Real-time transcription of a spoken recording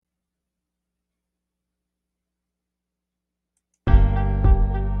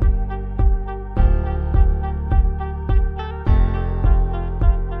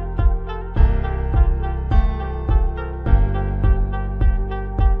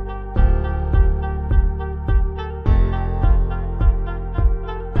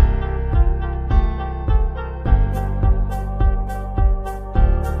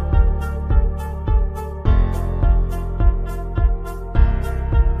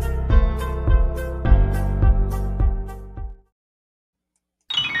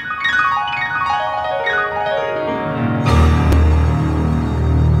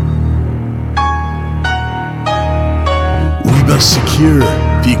secure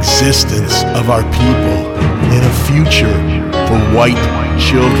the existence of our people and a future for white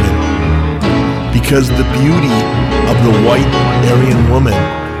children. Because the beauty of the white Aryan woman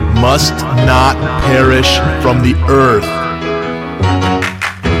must not perish from the earth.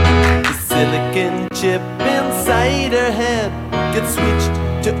 The silicon chip inside her head gets switched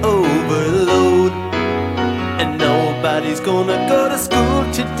to overload. And nobody's gonna go to school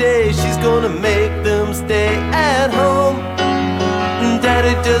today. She's gonna make them stay at home.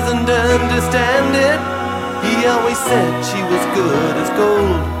 Daddy doesn't understand it. He always said she was good as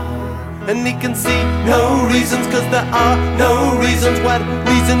gold. And he can see no reasons, cause there are no reasons. What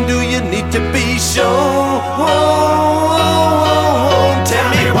reason do you need to be shown? Tell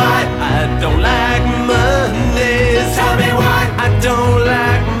me why I don't like Mondays. Tell me why I don't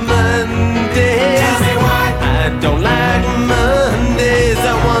like Mondays. Tell me why I don't like Mondays.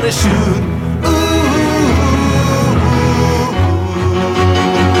 I wanna shoot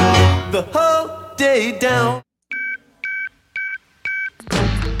the whole day down.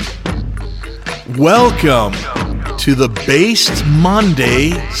 Welcome to the Based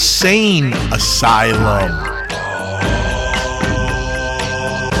Monday Sane Asylum.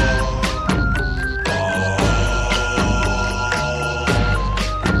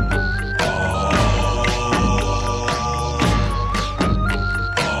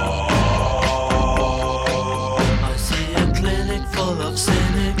 I see a clinic full of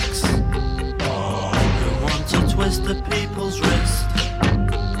cynics who want to twist the people's wrist.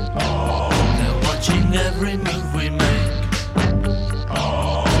 Every move we make,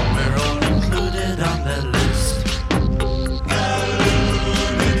 we're all included on their list. The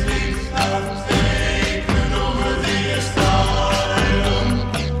lunatics have taken over the asylum.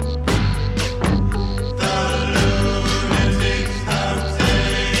 The lunatics have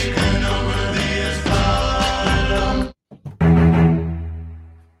taken over the asylum.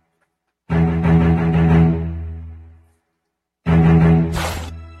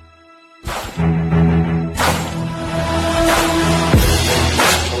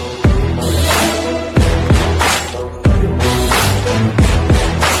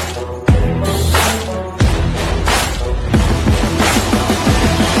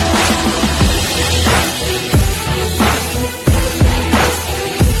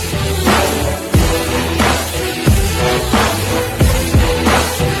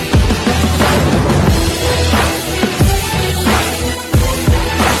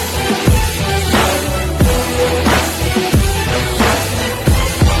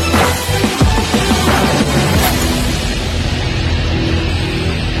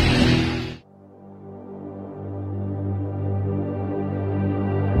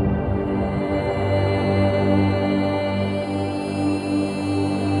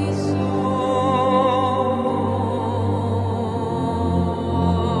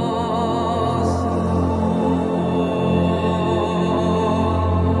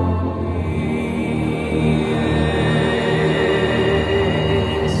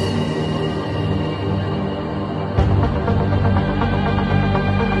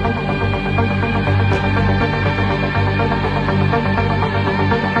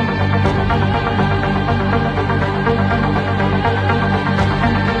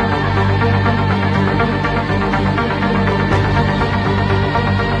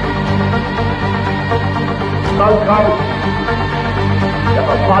 Der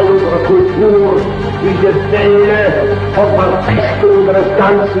Verfall unserer Kultur, diese Welle von Verfestung unseres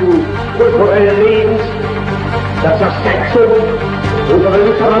ganzen kulturellen Lebens, der Zersetzung unserer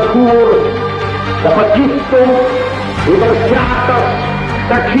Literatur, der Vergiftung unseres Theaters,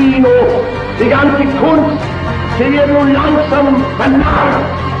 der Kino, die ganze Kunst, sie wird nun langsam vernarrt.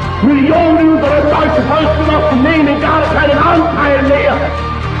 Millionen unserer deutschen Volksgenossen nehmen gar keinen Anteil mehr.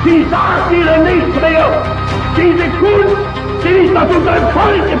 Sie sagt ihnen nichts mehr. Diese Kunst, die nicht aus unserem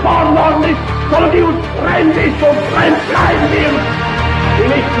Volk geboren worden ist, sondern die uns fremd ist und fremd bleiben wird, die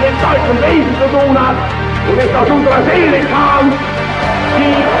nichts mit dem deutschen Wesen zu tun hat und nicht aus unserer Seele kam,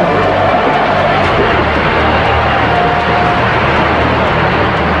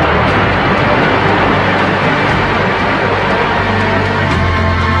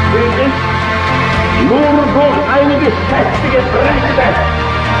 nur durch eine geschäftige Presse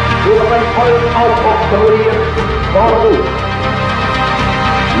über mein Volk aufoktroyiert worden,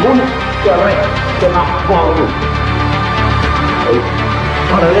 mundgerecht gemacht worden. Und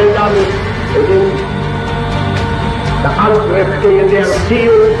parallel damit beginnt der Angriff gegen die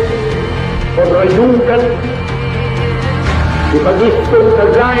Erziehung unserer Jugend, die Vernichtung der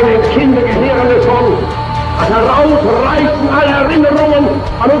kleinen Kindergehirne von das Herausreißen aller Erinnerungen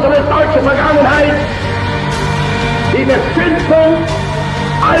an unsere deutsche Vergangenheit, die Beschimpfung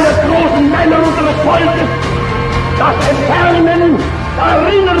aller großen Männer unseres Volkes, das Entfernen der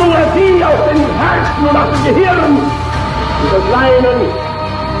Erinnerung an sie aus den Herzen und aus dem Gehirn dieser kleinen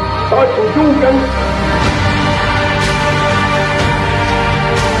deutschen Jugend.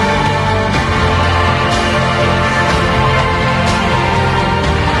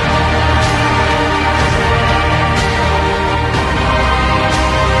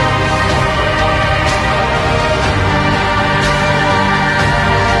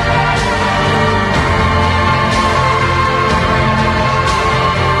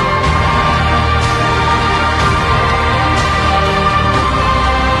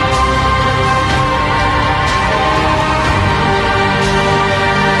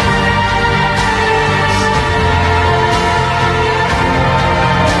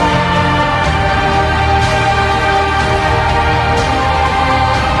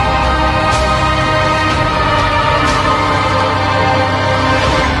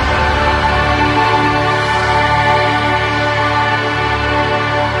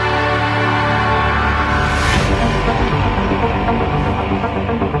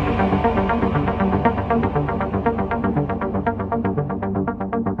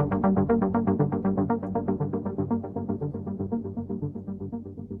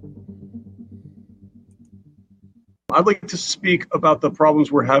 I'd like to speak about the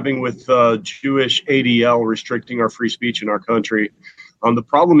problems we're having with Jewish ADL restricting our free speech in our country. The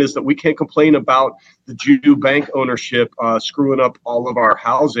problem is that we can't complain about the Jew bank ownership screwing up all of our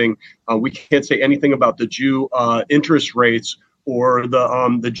housing. We can't say anything about the Jew interest rates or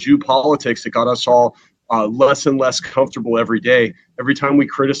the Jew politics that got us all less and less comfortable every day. Every time we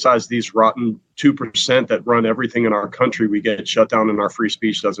criticize these rotten 2% that run everything in our country, we get shut down and our free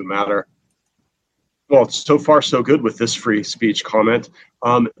speech doesn't matter. Well, so far so good with this free speech comment.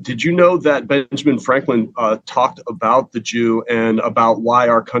 Did you know that Benjamin Franklin talked about the Jew and about why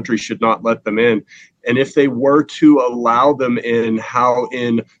our country should not let them in? And if they were to allow them in, how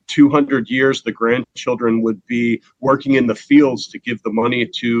in 200 years the grandchildren would be working in the fields to give the money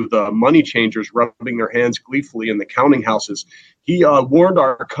to the money changers, rubbing their hands gleefully in the counting houses. He warned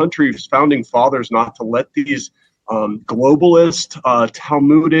our country's founding fathers not to let these globalist,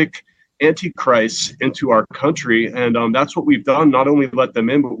 Talmudic, antichrists into our country, and that's what we've done. Not only let them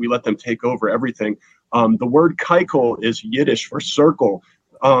in, but we let them take over everything. The word keikel is Yiddish for circle.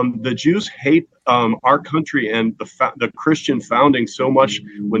 The Jews hate our country and the Christian founding so much.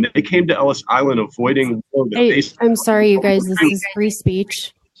 When they came to Ellis Island avoiding war, I'm sorry, you guys, this is free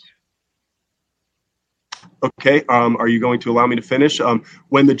speech. Okay, are you going to allow me to finish?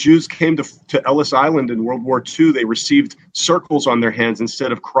 When the Jews came to Ellis Island in World War II, they received circles on their hands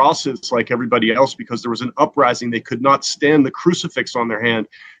instead of crosses like everybody else because there was an uprising. They could not stand the crucifix on their hand.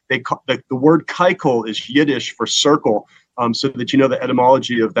 The word keikel is Yiddish for circle, so that you know the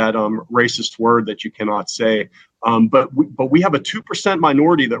etymology of that racist word that you cannot say. But we have a 2%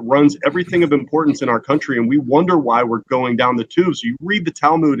 minority that runs everything of importance in our country, and we wonder why we're going down the tubes. You read the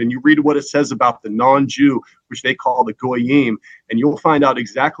Talmud and you read what it says about the non-Jew, which they call the goyim, and you'll find out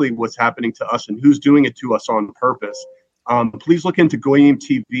exactly what's happening to us and who's doing it to us on purpose. Please look into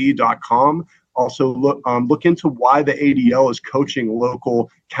goyimtv.com. Also, look into why the ADL is coaching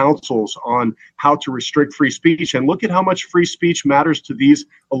local councils on how to restrict free speech, and look at how much free speech matters to these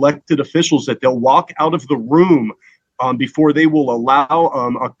elected officials, that they'll walk out of the room before they will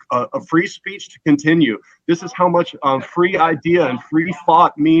allow a free speech to continue. This is how much free idea and free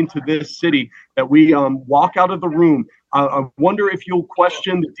thought mean to this city, that we walk out of the room. I wonder if you'll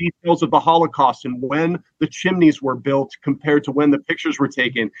question the details of the Holocaust and when the chimneys were built compared to when the pictures were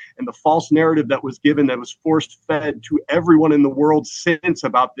taken, and the false narrative that was given, that was forced fed to everyone in the world since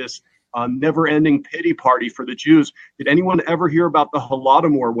about this never-ending pity party for the Jews. Did anyone ever hear about the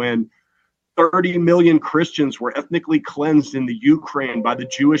Holodomor, when 30 million Christians were ethnically cleansed in the Ukraine by the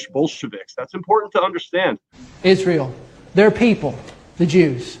Jewish Bolsheviks? That's important to understand. Israel, their people, the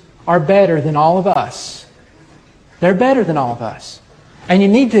Jews, are better than all of us. They're better than all of us. And you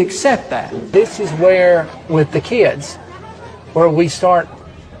need to accept that. This is where, with the kids, where we start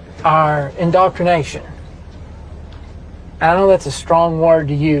our indoctrination. I know that's a strong word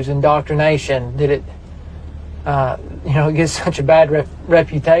to use, indoctrination, that it, it gets such a bad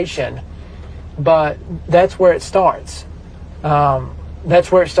reputation. But that's where it starts.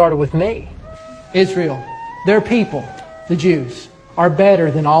 That's where it started with me. Israel, their people, the Jews, are better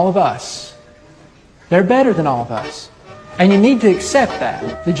than all of us. They're better than all of us. And you need to accept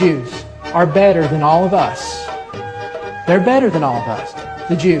that. The Jews are better than all of us. They're better than all of us.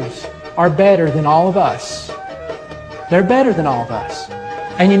 The Jews are better than all of us. They're better than all of us.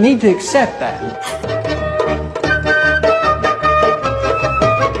 And you need to accept that.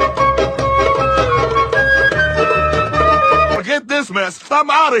 mess. I'm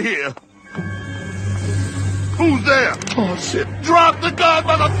out of here. Who's there? Oh, shit. Drop the gun,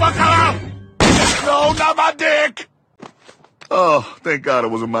 motherfucker! No, not my dick! Oh, thank God it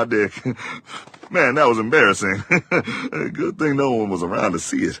wasn't my dick. Man, that was embarrassing. Good thing no one was around to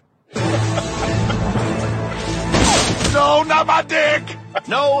see it. No, not my dick!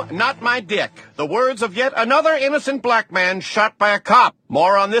 No, not my dick. The words of yet another innocent black man shot by a cop.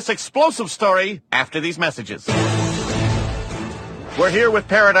 More on this explosive story after these messages. We're here with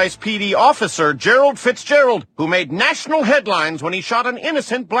Paradise PD officer Gerald Fitzgerald, who made national headlines when he shot an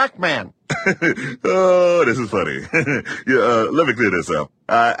innocent black man. Oh, this is funny. Let me clear this up.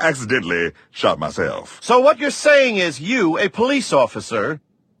 I accidentally shot myself. So what you're saying is you, a police officer,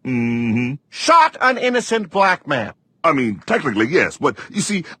 shot an innocent black man. I mean, technically, yes, but you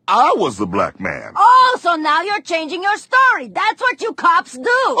see, I was the black man. Oh, so now you're changing your story. That's what you cops do.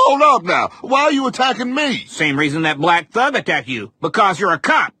 Hold up now. Why are you attacking me? Same reason that black thug attacked you. Because you're a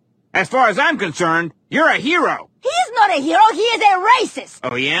cop. As far as I'm concerned, you're a hero. He's not a hero. He is a racist.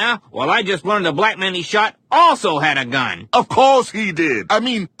 Oh, yeah? Well, I just learned the black man he shot also had a gun. Of course he did. I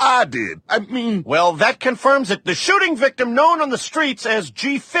did. Well, that confirms it. The shooting victim known on the streets as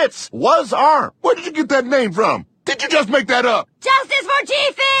G. Fitz was armed. Where did you get that name from? Did you just make that up? Justice for G.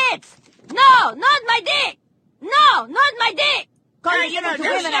 Fitz! No, not my dick! No, not my dick! You let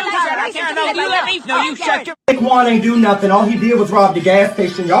me know. You shut your... Big Juan ain't do nothing. All he did was rob the gas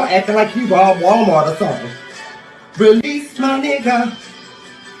station. Y'all acting like he robbed Walmart or something. Release my nigga.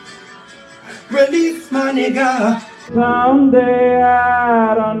 Release my nigga. Someday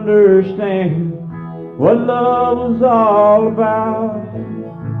I'd understand what love was all about.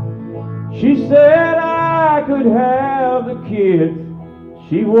 She said I could have the kids.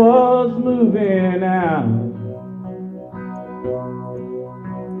 She was moving out.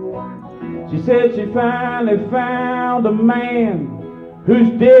 She said she finally found a man whose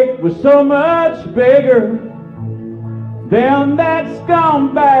dick was so much bigger than that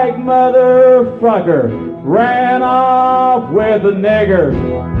scumbag motherfucker ran off with a nigger.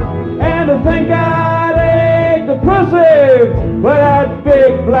 And to think I'd ate the pussy where that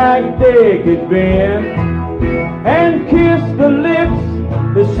big black dick had been, and kissed the lips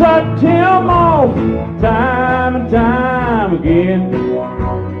that sucked him off time and time again.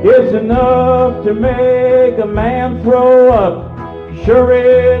 It's enough to make a man throw up. Sure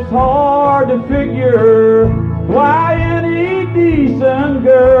is hard to figure why any decent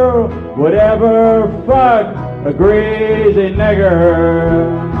girl would ever fuck a greasy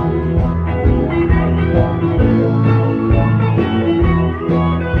nigger.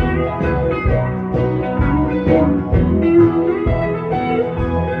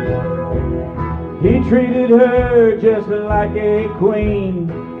 He treated her just like a queen.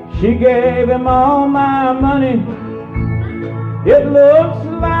 She gave him all my money. It looks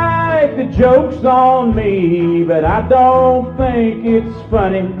like the joke's on me, but I don't think it's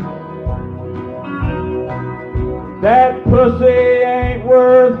funny. That pussy ain't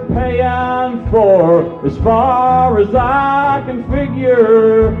worth paying for, as far as I can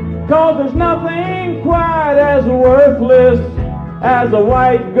figure, 'cause there's nothing quite as worthless as a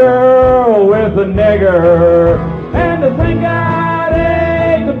white girl with a nigger. And to think I'd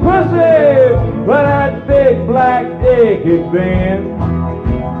ate the pussy where that big black dick had been,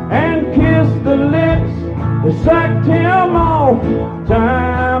 and kissed the lips that sucked him off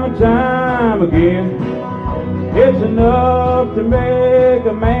time and time again. It's enough to make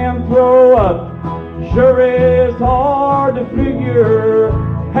a man throw up. Sure is hard to figure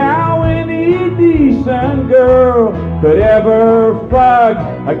how any decent girl could ever fuck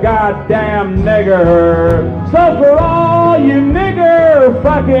a goddamn nigger. So for all you nigger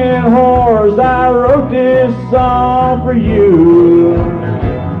fucking whores, I wrote this song for you.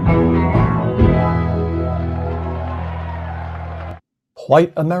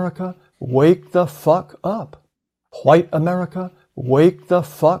 White America, wake the fuck up. White America, wake the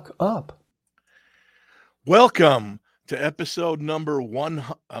fuck up. Welcome to episode number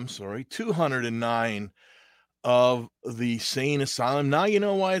 209 of the Sane Asylum. Now you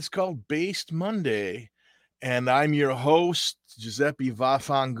know why it's called Based Monday. And I'm your host, Giuseppe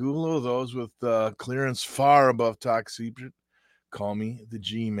Vafangulo. Those with clearance far above top secret call me the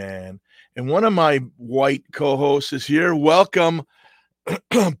G-Man. And one of my white co-hosts is here. Welcome,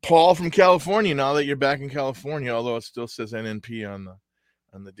 Paul from California, now that you're back in California, although it still says NNP on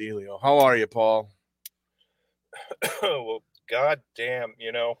the dealio. How are you, Paul? Well, goddamn,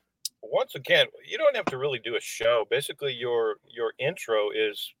 once again, you don't have to really do a show. Basically, your intro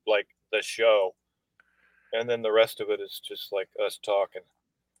is like the show, and then the rest of it is just like us talking.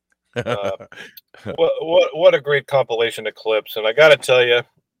 What a great compilation of clips. And I got to tell you,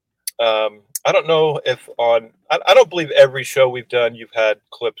 I don't know if I don't believe every show we've done you've had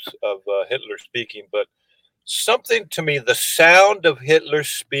clips of Hitler speaking, but something to me, the sound of Hitler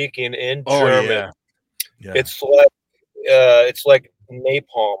speaking in Oh German, yeah. it's like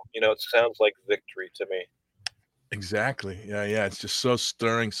napalm. It sounds like victory to me. Exactly. Yeah. It's just so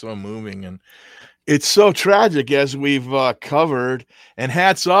stirring, so moving, and it's so tragic, as we've covered. And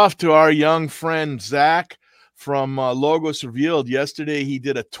hats off to our young friend Zach from Logos Revealed. Yesterday, he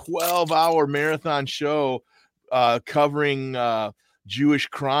did a 12-hour marathon show covering Jewish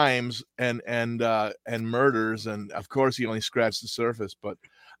crimes and murders. And of course, he only scratched the surface. But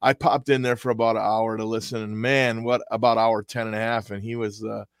I popped in there for about an hour to listen. And man, what about hour 10 and a half? And he was.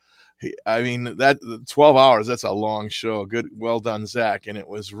 That 12 hours, that's a long show. Good. Well done, Zach. And it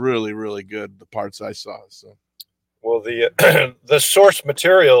was really, really good, the parts I saw. So, well, the the source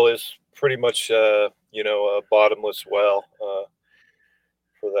material is pretty much, a bottomless well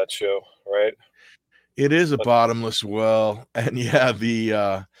for that show, right? it is a bottomless well. And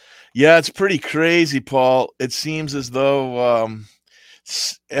it's pretty crazy, Paul. It seems as though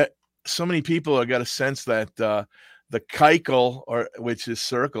so many people have got a sense that the Keikel, which is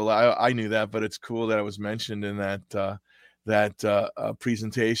circle, I knew that, but it's cool that it was mentioned in that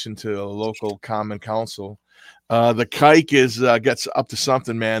presentation to a local common council. The Kike gets up to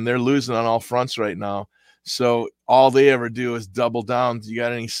something, man. They're losing on all fronts right now. So all they ever do is double down. Do you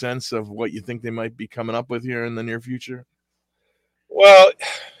got any sense of what you think they might be coming up with here in the near future? Well,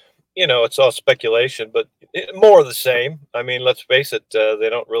 it's all speculation, but more of the same. I mean, let's face it, they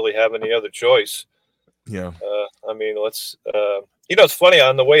don't really have any other choice. Yeah. It's funny,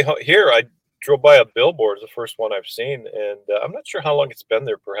 on the way here, I drove by a billboard. It's the first one I've seen, and I'm not sure how long it's been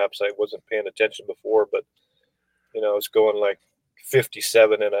there. Perhaps I wasn't paying attention before, but it's going like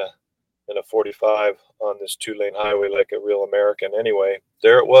 57 in a 45 on this 2-lane highway like a real American. Anyway,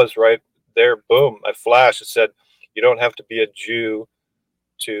 there it was, right there. Boom! I flashed. It said, "You don't have to be a Jew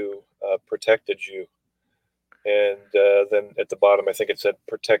to protect a Jew." And then at the bottom, I think it said,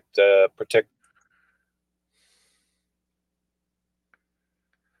 "Protect." I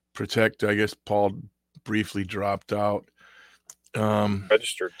guess Paul briefly dropped out.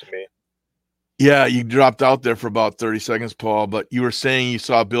 Registered to me. Yeah, you dropped out there for about 30 seconds, Paul, but you were saying you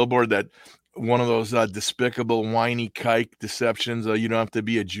saw a billboard that one of those despicable, whiny kike deceptions. You don't have to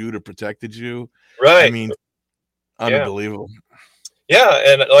be a Jew to protect a Jew. Right. I mean, unbelievable. Yeah,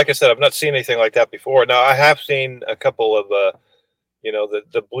 and like I said, I've not seen anything like that before. Now, I have seen a couple of,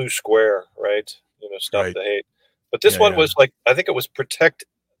 the blue square, right? Stop the hate. But this one was like, I think it was protect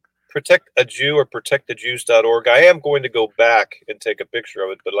a Jew or protectthejews.org. I am going to go back and take a picture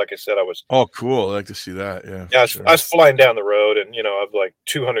of it, but like I said, I was. Oh, cool! I'd like to see that. Yeah. Yeah, I was flying down the road, and I'm like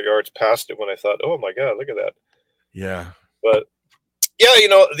 200 yards past it when I thought, "Oh my God, look at that!" Yeah. But yeah,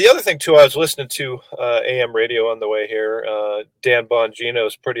 the other thing too, I was listening to AM radio on the way here. Dan Bongino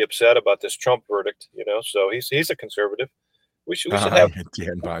is pretty upset about this Trump verdict. So he's a conservative. We should have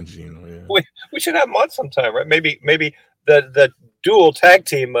Dan Bongino. Yeah. We should have him on sometime, right? Maybe the dual tag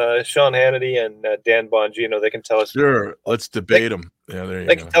team, Sean Hannity and Dan Bongino. They can tell us. Sure, let's debate them. Yeah, there you go.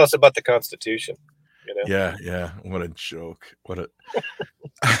 They can tell us about the Constitution. Yeah. What a joke. What a.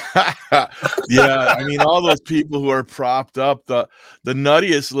 Yeah, I mean, all those people who are propped up. The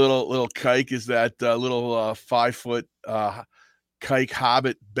nuttiest little kike is that little 5-foot kike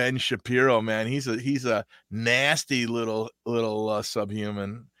hobbit Ben Shapiro. Man, he's a nasty little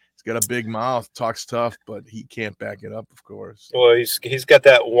subhuman. He's got a big mouth, talks tough, but he can't back it up, of course. Well, he's got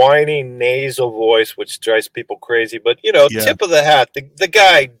that whiny nasal voice, which drives people crazy. But tip of the hat, the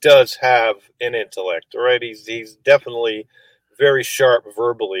guy does have an intellect, right? He's definitely very sharp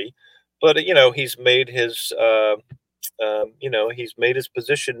verbally, but he's made his he's made his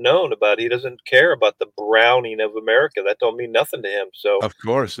position known about. He doesn't care about the browning of America. That don't mean nothing to him. So of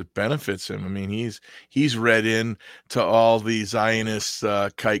course it benefits him. I mean, he's read in to all the Zionist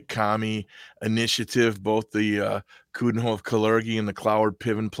kike commie initiative, both the Coudenhove Kalergi and the Cloward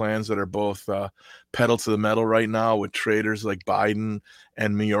Piven plans that are both pedal to the metal right now with traitors like Biden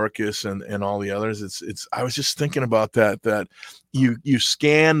and Mayorkas and all the others. It's I was just thinking about that you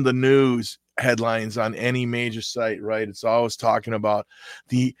scan the news headlines on any major site, right? It's always talking about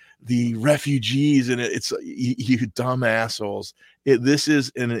the refugees, and it's you dumb assholes. This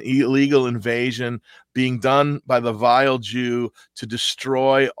is an illegal invasion being done by the vile Jew to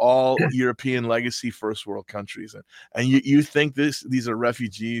destroy all European legacy first world countries, and you think these are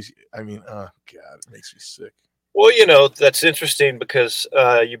refugees? I mean, oh God, it makes me sick. Well, that's interesting because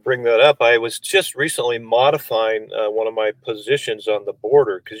you bring that up. I was just recently modifying one of my positions on the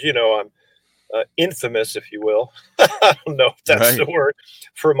border because, I'm infamous, if you will. I don't know if that's Right. the word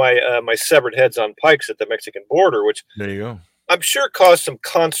for my severed heads on pikes at the Mexican border, which There you go. I'm sure caused some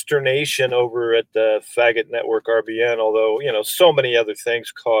consternation over at the Faggot Network RBN, although, so many other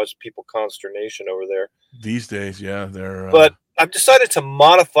things cause people consternation over there. These days, yeah, they're. But I've decided to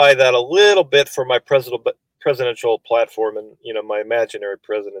modify that a little bit for my presidential platform and, my imaginary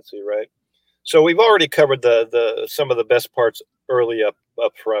presidency, right? So we've already covered the some of the best parts early up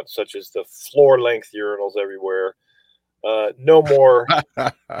front, such as the floor length urinals everywhere. No more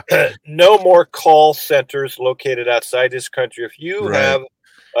no more call centers located outside this country. If you Right. have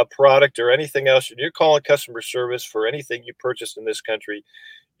a product or anything else, and you're calling customer service for anything you purchased in this country,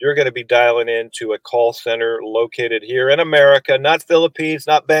 you're going to be dialing into a call center located here in America, not Philippines,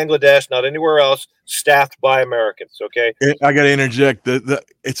 not Bangladesh, not anywhere else, staffed by Americans. Okay. I got to interject.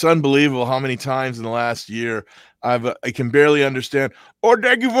 It's unbelievable how many times in the last year I can barely understand. Oh,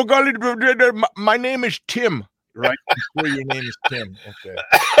 thank you for calling. My name is Tim. Right before your name is Tim. Okay.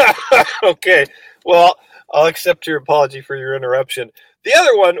 Okay. Well, I'll accept your apology for your interruption. The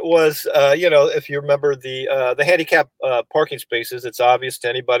other one was, if you remember the handicap parking spaces, it's obvious to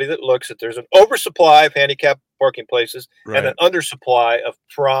anybody that looks that there's an oversupply of handicap parking places and an undersupply of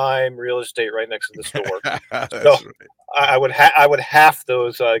prime real estate right next to the store. So I would half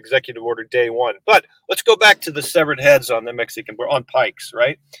those executive order day one. But let's go back to the severed heads on the Mexican on pikes,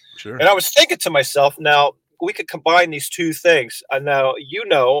 right? Sure. And I was thinking to myself, now we could combine these two things. Now,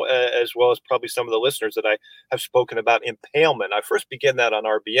 as well as probably some of the listeners that I have spoken about impalement. I first began that on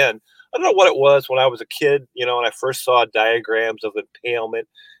RBN. I don't know what it was when I was a kid, and I first saw diagrams of impalement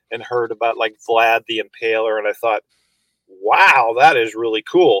and heard about like Vlad the Impaler. And I thought, wow, that is really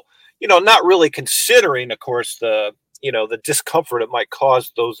cool. Not really considering, of course, the discomfort it might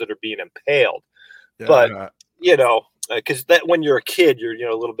cause those that are being impaled. Yeah. But, because that when you're a kid, you're,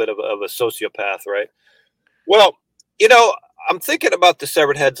 a little bit of a sociopath, right? Well, I'm thinking about the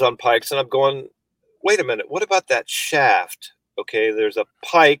severed heads on pikes, and I'm going, wait a minute, what about that shaft? Okay, there's a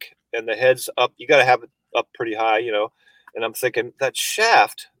pike, and the head's up. You got to have it up pretty high, and I'm thinking that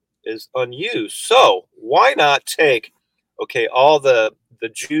shaft is unused. So why not take, all the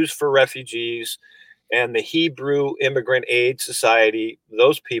Jews for Refugees and the Hebrew Immigrant Aid Society,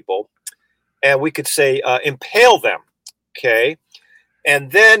 those people, and we could say impale them, okay?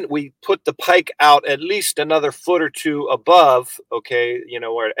 And then we put the pike out at least another foot or two above,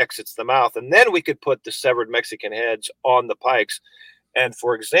 where it exits the mouth. And then we could put the severed Mexican heads on the pikes. And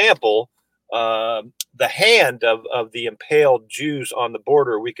for example, the hand of the impaled Jews on the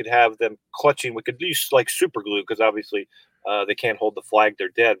border, we could have them clutching. We could use like super glue because obviously they can't hold the flag. They're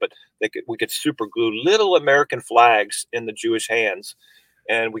dead. But we could super glue little American flags in the Jewish hands.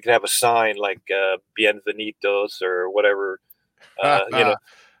 And we could have a sign like Bienvenidos or whatever.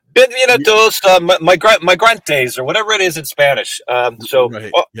 Bienvenidos, migrantes, or whatever it is in Spanish. All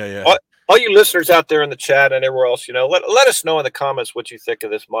you listeners out there in the chat and everywhere else, let us know in the comments what you think of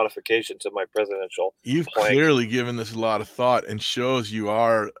this modification to my presidential. You've clearly given this a lot of thought and shows you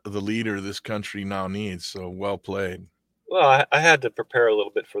are the leader this country now needs. So well played. Well, I had to prepare a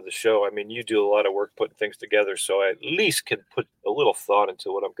little bit for the show. I mean, you do a lot of work putting things together, so I at least can put a little thought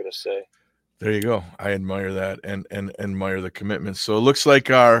into what I'm going to say. There you go. I admire that and admire the commitment. So it looks like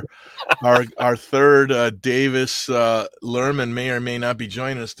our third Davis Lerman may or may not be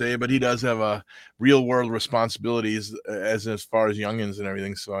joining us today, but he does have a real world responsibilities as far as youngins and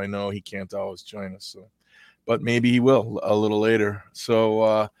everything. So I know he can't always join us. So, but maybe he will a little later.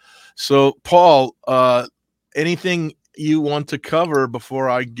 So Paul, anything you want to cover before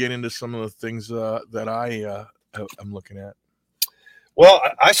I get into some of the things that I'm looking at? Well,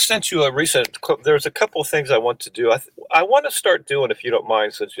 I sent you a recent clip. There's a couple of things I want to do. I want to start doing, if you don't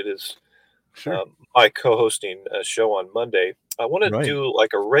mind, since it is my co-hosting show on Monday. I want to do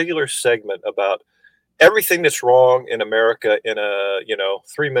like a regular segment about everything that's wrong in America in a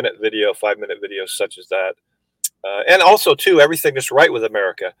 3-minute video, 5-minute video, such as that, and also too everything that's right with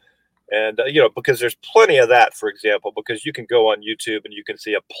America. And, because there's plenty of that, for example, because you can go on YouTube and you can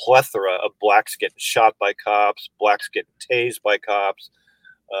see a plethora of blacks getting shot by cops, blacks getting tased by cops,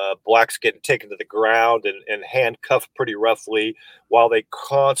 blacks getting taken to the ground and handcuffed pretty roughly while they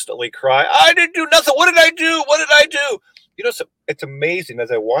constantly cry, I didn't do nothing. What did I do? What did I do? So it's amazing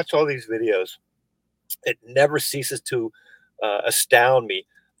as I watch all these videos, it never ceases to astound me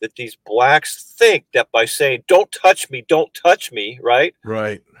that these blacks think that by saying, don't touch me, right?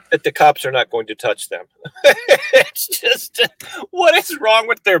 Right. That the cops are not going to touch them. It's just, what is wrong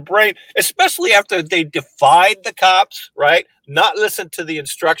with their brain? Especially after they defied the cops, right? Not listen to the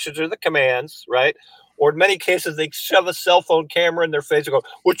instructions or the commands, right? Or in many cases, they shove a cell phone camera in their face and go,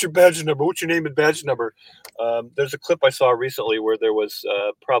 what's your badge number? What's your name and badge number? There's a clip I saw recently where there was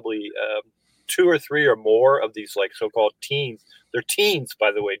probably 2 or 3 or more of these like so-called teens. They're teens,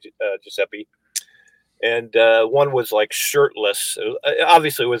 by the way, Giuseppe. And one was like shirtless.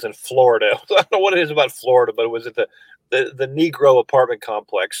 Obviously, it was in Florida. I don't know what it is about Florida, but it was at the Negro apartment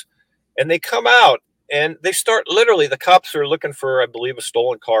complex. And they come out and they start literally, the cops are looking for, I believe, a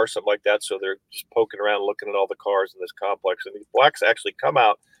stolen car, something like that. So they're just poking around, looking at all the cars in this complex. And these blacks actually come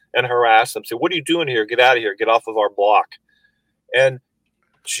out and harass them, say, what are you doing here? Get out of here. Get off of our block. And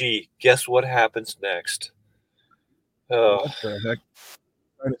gee, guess what happens next? Oh, what the heck?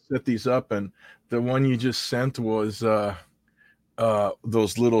 I'm trying to set these up, and the one you just sent was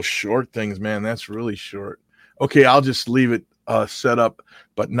those little short things. Man, that's really short. Okay, I'll just leave it set up,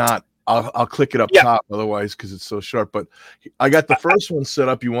 but not. I'll click it up top otherwise because it's so short. But I got the first one set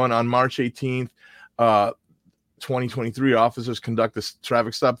up. You want on March 18th, 2023. Officers conduct a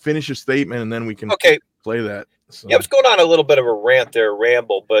traffic stop. Finish your statement, and then we can play that. So. Yeah, I was going on a little bit of a rant there,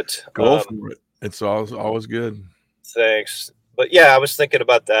 ramble, but go for it. It's always good. Thanks. But yeah, I was thinking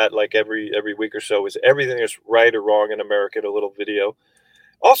about that like every week or so. Is everything is right or wrong in America in a little video.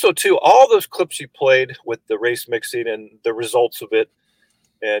 Also, too, all those clips you played with the race mixing and the results of it,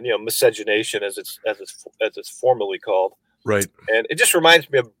 and miscegenation as it's formally called. Right. And it just reminds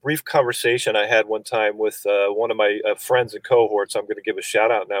me of a brief conversation I had one time with one of my friends and cohorts. I'm going to give a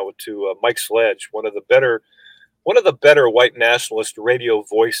shout out now to Mike Sledge, one of the better white nationalist radio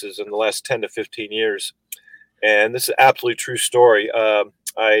voices in the last 10 to 15 years. And this is an absolutely true story.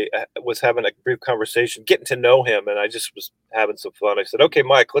 I was having a brief conversation, getting to know him, and I just was having some fun. I said, okay,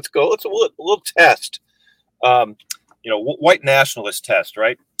 Mike, let's go. Let's a little test. White nationalist test,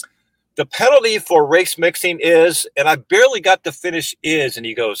 right? The penalty for race mixing is, and I barely got to finish is, and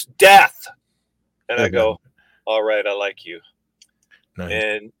he goes, death. And I go, all right, I like you.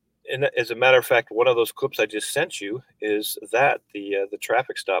 Nice. And as a matter of fact, one of those clips I just sent you is the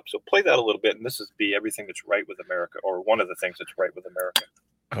traffic stop. So play that a little bit, and this is everything that's right with America, or one of the things that's right with America.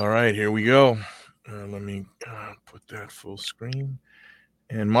 All right, here we go. Let me put that full screen.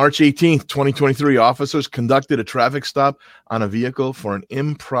 And March 18th, 2023, officers conducted a traffic stop on a vehicle for an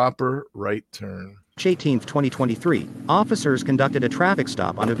improper right turn. March 18th, 2023, officers conducted a traffic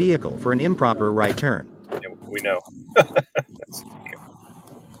stop on a vehicle for an improper right turn. Yeah, we know.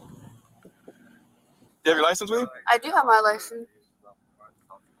 Do you have your license with you? I do have my license.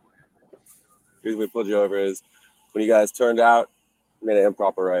 The reason we pulled you over is when you guys turned out, you made an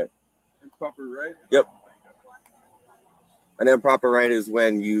improper right. Improper right? Yep. An improper right is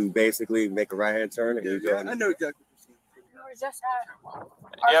when you basically make a right-hand turn and you go. I know exactly. Where's this at?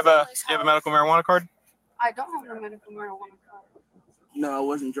 You have a medical marijuana card? I don't have a medical marijuana card. No, I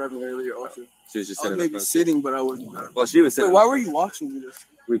wasn't driving earlier. Also, she was just I was maybe sitting, but I wasn't. Well, she was sitting. Wait, why were you watching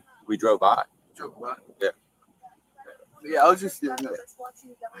me? We drove by. Drove by. Yeah. Yeah, I was just sitting there. All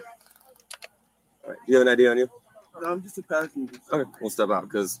right. Do you have an ID on you? No, I'm just a passenger. Okay, we'll step out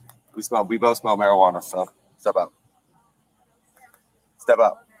because we both smell marijuana. So step out. Step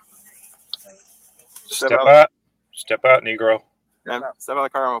out. Step out. Step out, Negro. Yeah, step out of the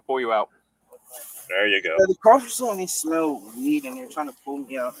car. I'm gonna pull you out. There you go. Yeah, the car saw me smell weed, and they're trying to pull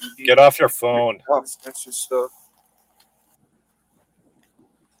me out. Get off your phone. Extra stuff.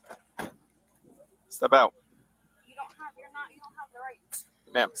 Step out. You don't have the right.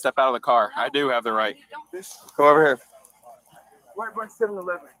 Ma'am, step out of the car. I do have the right. Come over here. Right by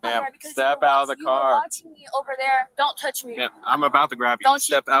 7-Eleven. Ma'am, step out of the car. You're watching me over there. Don't touch me. Ma'am, I'm about to grab you. Don't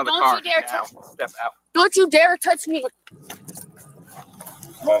step out of the don't car. You dare now. Step out. Don't you dare touch me.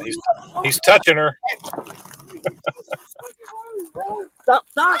 He's touching her. Stop!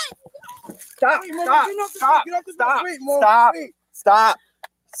 Stop! Stop! Stop! Stop! Stop! Stop!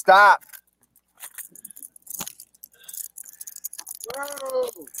 Stop!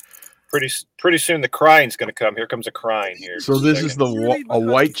 Pretty soon the crying's going to come. Here comes a crying here. So this is a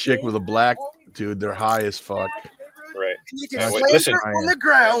white chick with a black dude. They're high as fuck. Right. You can listen on the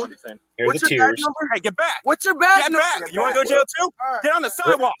ground. Here are What's the your tears. badge number? Hey, get back! What's your badge Get number? back! You want to go to jail too? Get on the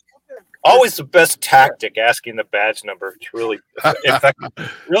sidewalk. Always the best tactic, asking the badge number. It's really effective.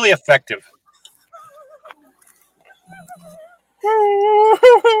 Really effective.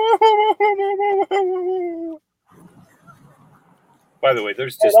 By the way,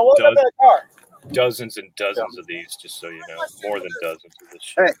 there's just Don't look at that car. dozens and dozens of these, just so you know, more than dozens of this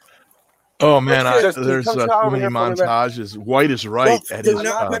shit. Hey. Oh man, Just there's come too over many here for me, man. montages. White is right at his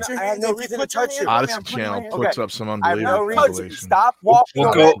I have no reason to touch you. Odyssey channel puts up some I have no unbelievable reason. compilation. Stop walking.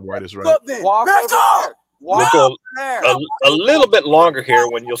 We'll go. White is right. Walk over there. We'll go a little bit longer here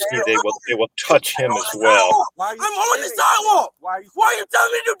when you'll see they will touch him as well. I'm on the sidewalk. Why are you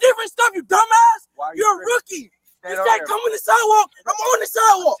telling me to do different stuff, you dumbass? You're a rookie. You said come on the sidewalk. I'm on the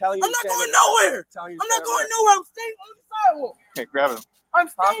sidewalk. I'm not going nowhere. I'm not going nowhere. I'm staying on the sidewalk. Okay, grab him. I'm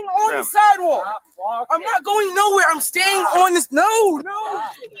staying on the sidewalk. I'm not going nowhere. I'm staying on this. No.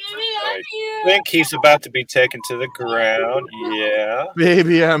 I think he's about to be taken to the ground. Yeah.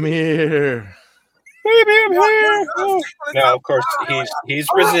 Baby, I'm here. Baby, I'm here. Now, of course, he's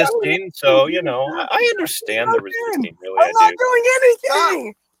resisting, so you know I understand the resisting. Really, I'm not doing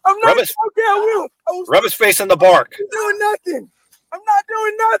anything. I'm not. Rub his face in the bark. I'm doing nothing. I'm not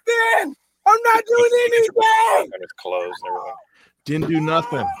doing nothing. I'm not doing anything. And his clothes and everything. Didn't do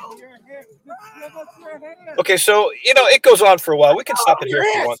nothing. Okay, so you know it goes on for a while. We can stop it here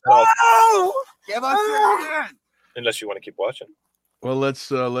if you want. Give us your hand. Unless you want to keep watching. Well, let's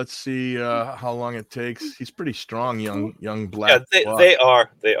see how long it takes. He's pretty strong, young black. Yeah,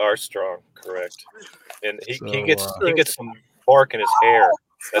 they are strong, correct. And he gets some bark in his hair.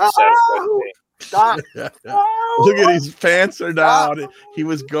 That's satisfying me. Stop. Look at his pants are down. He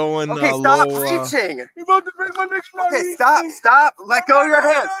was going Okay, stop low. reaching. You about to break my dictionary. Okay, stop. Let go of your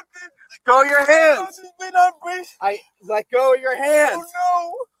hands. Let go of your hands. Let go of your hands.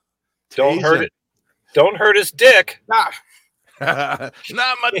 Oh Don't hurt it. Don't hurt his dick. Stop.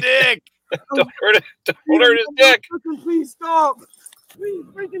 Not my dick. Don't hurt it. Don't hurt his dick. Please stop. Please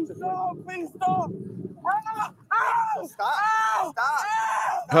freaking stop. Please stop. Ow! Stop. Stop.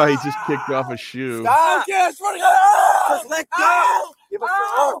 Oh, he just kicked off a shoe. Stop. Just let go. Ow! Give us your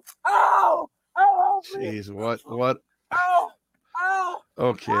arm. Ow! Ow! Jeez, what? Ow! Ow!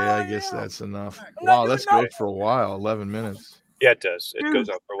 Okay, I guess that's enough. Wow, that's good for a while. 11 minutes. Yeah, it does. It goes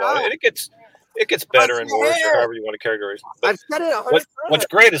on for a while, and it gets better and worse, or however you want to categorize it. But what's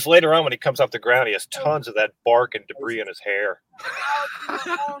great is later on when he comes off the ground, he has tons of that bark and debris in his hair.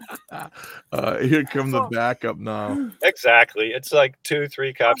 Here come the backup now. Exactly. It's like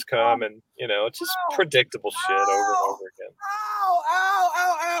 2-3 cops come, and you know it's just predictable shit over and over again.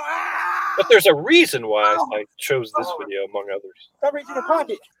 But there's a reason why I chose this video, among others. Stop reaching the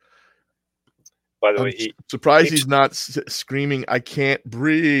pocket. By the way, I'm surprised he's not screaming, "I can't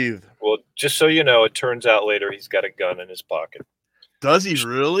breathe." Well, just so you know, it turns out later he's got a gun in his pocket. Does he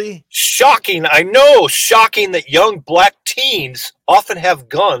really? Shocking, I know. Shocking that young black teens often have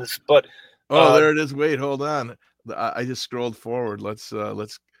guns, but there it is. Wait, hold on. I just scrolled forward. Let's go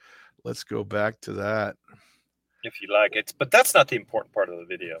back to that. If you like it, but that's not the important part of the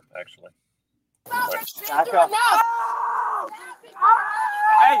video, actually.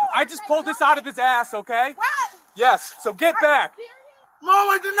 Hey, I just pulled this out of his ass, okay? What? Yes, so get back. Mom,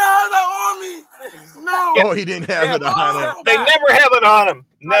 I did not have that on me. No. Oh, he didn't have it on him. They never have it on him.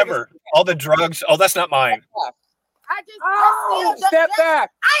 Never. All the drugs. Oh, that's not mine. I just step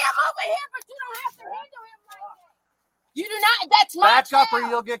back. I am over here, but you don't have to handle him like that. You do not. That's my Back up, child. or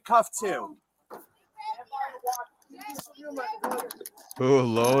you'll get cuffed too. Oh,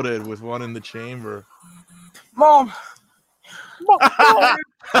 loaded with one in the chamber. Mom.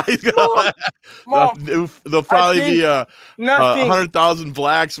 There'll probably be 100,000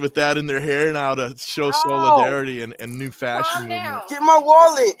 blacks with that in their hair now to show solidarity and new fashion movement. Get my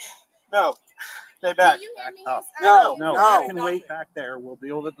wallet. No. Stay back. No. You can wait back there. We'll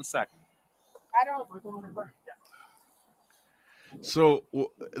deal with it in a second. I don't. So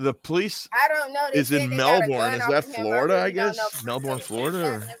the police I don't know. is in Melbourne. Is that Florida? I guess Melbourne,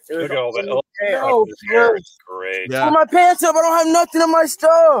 Florida. Look at all that. No, It's great. Yeah. Pull my pants up. I don't have nothing in my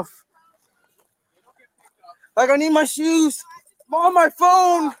stuff. Like I need my shoes. Mom, my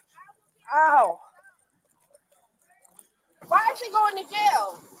phone. Ow. Why is he going to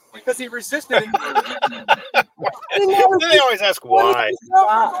jail? Because he resisted. They always ask why.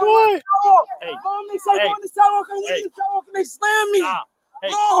 Why? Mom, they said go on the sidewalk. I went on the sidewalk and they slammed me.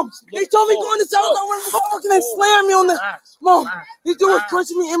 Mom, they told me go on the sidewalk. I went on the sidewalk and they slammed me on the. Mom, this dude was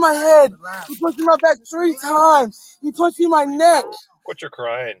punching me in my head. He punched me in my back 3 times. He punched me in my neck. What you're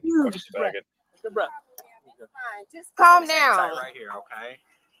crying? What you faggot? Good breath. Just calm down. Right here, okay?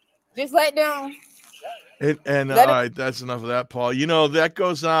 Just let them. And all right, that's enough of that, Paul. You know, that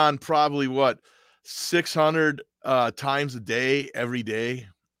goes on probably 600 times a day, every day.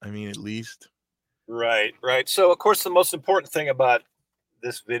 I mean, at least. Right. So, of course, the most important thing about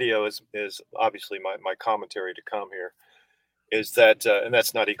this video is obviously my commentary to come here is that, and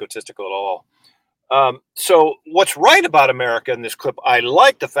that's not egotistical at all, So what's right about America in this clip, I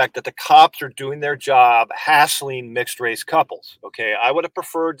like the fact that the cops are doing their job hassling mixed race couples. Okay. I would have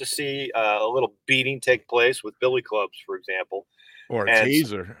preferred to see a little beating take place with billy clubs, for example. Or a And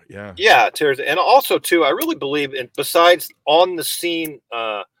taser. Yeah. yeah, tears. And also too, I really believe in, besides on the scene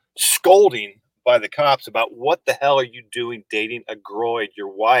scolding by the cops about what the hell are you doing dating a groid, you're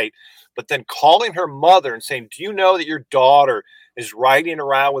white, but then calling her mother and saying, do you know that your daughter is riding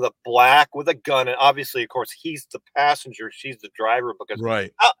around with a gun? And obviously, of course, he's the passenger, she's the driver, because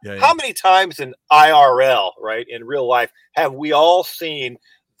Right. how many times in IRL, right, in real life, have we all seen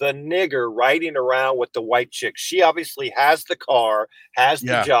the nigger riding around with the white chick? She obviously has the car, has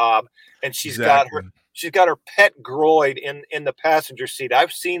the job, and she's got her pet groid in the passenger seat.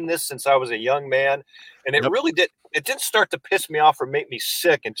 I've seen this since I was a young man, and it really didn't start to piss me off or make me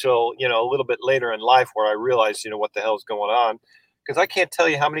sick until, you know, a little bit later in life, where I realized, you know, what the hell's going on. Because I can't tell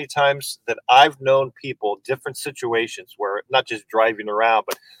you how many times that I've known people, different situations, where not just driving around,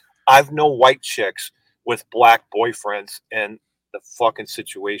 but I've known white chicks with black boyfriends, and the fucking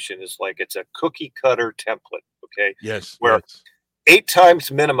situation is like it's a cookie cutter template. Okay. Yes. Where 8 times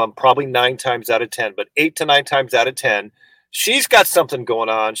minimum, probably 9 times out of 10, but 8 to 9 times out of 10, she's got something going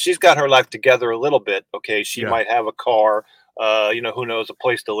on. She's got her life together a little bit. Okay. She might have a car, you know, who knows, a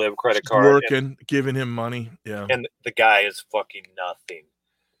place to live, credit card. Working, giving him money. Yeah. And the guy is fucking nothing.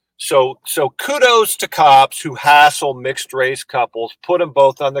 So kudos to cops who hassle mixed race couples, put them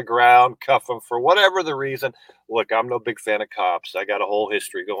both on the ground, cuff them for whatever the reason. Look, I'm no big fan of cops. I got a whole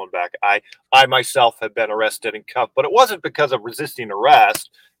history going back. I myself have been arrested and cuffed, but it wasn't because of resisting arrest.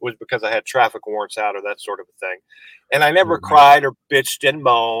 It was because I had traffic warrants out or that sort of a thing. And I never cried or bitched and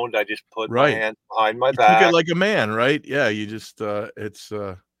moaned. I just put my hands behind my back. Took it like a man, right? Yeah, you just it's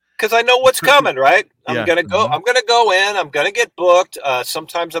because I know what's coming, right? I'm gonna go in. I'm gonna get booked.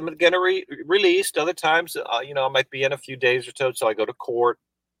 Sometimes I'm gonna released. Other times, you know, I might be in a few days or so I go to court.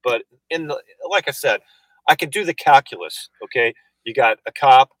 But like I said, I can do the calculus. Okay, you got a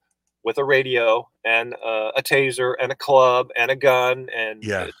cop with a radio and a taser and a club and a gun, and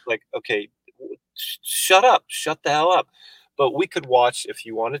it's like, okay, shut up, shut the hell up. But we could watch, if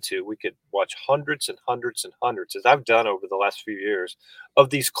you wanted to, we could watch hundreds and hundreds and hundreds, as I've done over the last few years, of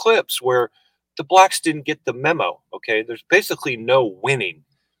these clips where the blacks didn't get the memo. Okay, there's basically no winning.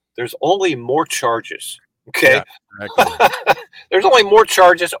 There's only more charges. Okay, there's only more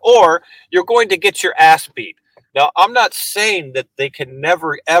charges, or you're going to get your ass beat. Now, I'm not saying that they can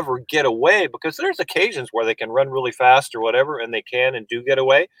never, ever get away, because there's occasions where they can run really fast or whatever, and they can and do get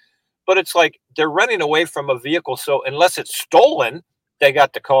away. But it's like they're running away from a vehicle. So unless it's stolen, they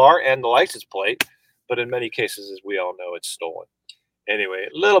got the car and the license plate. But in many cases, as we all know, it's stolen. Anyway,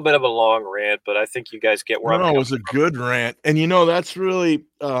 a little bit of a long rant, but I think you guys get where I'm coming from. It was a good rant. And, you know, that's really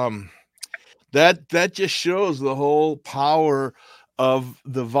that just shows the whole power of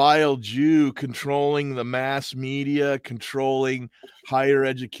the vile Jew controlling the mass media, controlling higher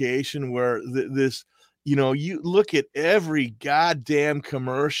education, where this, you know, you look at every goddamn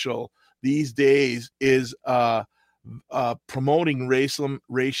commercial these days is promoting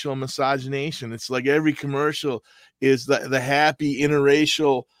racial misogynation. It's like every commercial is the happy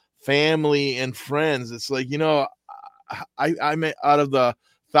interracial family and friends. It's like, you know, I'm out of the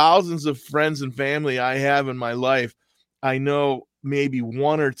thousands of friends and family I have in my life, I know maybe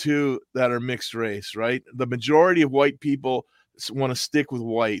 1 or 2 that are mixed race, right? The majority of white people want to stick with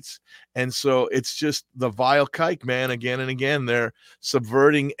whites. And so it's just the vile kike, man. Again and again, they're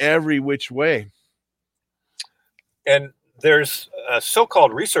subverting every which way. And there's a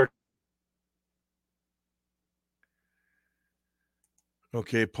so-called research.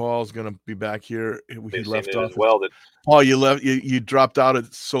 Okay, Paul's going to be back here. He left off as well. Paul, you dropped out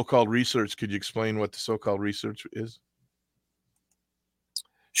of so-called research. Could you explain what the so-called research is?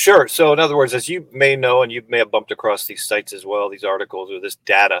 Sure. So in other words, as you may know, and you may have bumped across these sites as well, these articles or this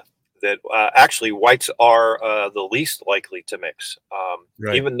data, that actually whites are the least likely to mix,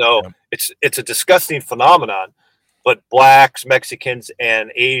 even though it's a disgusting phenomenon. But blacks, Mexicans,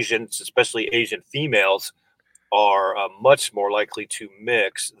 and Asians, especially Asian females, are much more likely to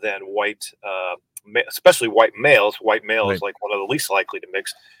mix than white, especially white males. White male is like one of the least likely to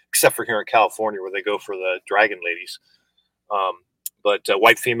mix, except for here in California where they go for the dragon ladies. But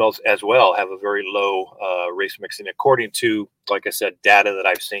white females as well have a very low race mixing, according to, like I said, data that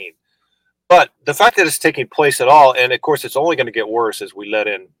I've seen. But the fact that it's taking place at all, and of course it's only going to get worse as we let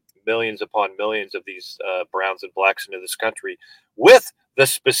in millions upon millions of these browns and blacks into this country with the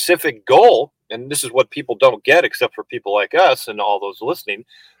specific goal, and this is what people don't get except for people like us and all those listening,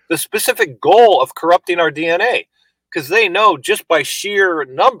 the specific goal of corrupting our DNA. because they know just by sheer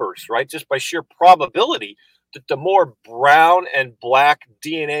numbers, right? Just by sheer probability that the more brown and black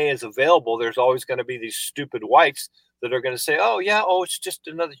DNA is available, there's always going to be these stupid whites that are going to say, "Oh yeah, oh it's just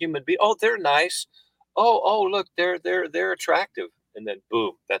another human being. Oh, they're nice. Oh look, they're attractive." And then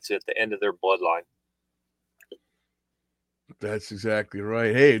boom, that's it. The end of their bloodline. That's exactly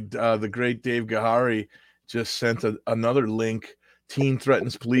right. Hey, the great Dave Gahari just sent another link. Teen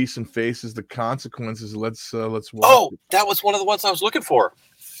threatens police and faces the consequences. Let's watch. Oh, that was one of the ones I was looking for.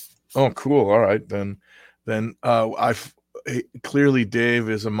 Oh, cool. All right, then clearly Dave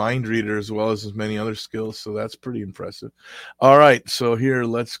is a mind reader as well as many other skills, so that's pretty impressive. All right, so here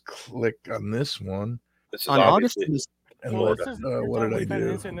let's click on this one. This is On August and what did I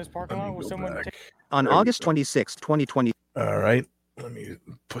do? On August 26, 2020. All right, let me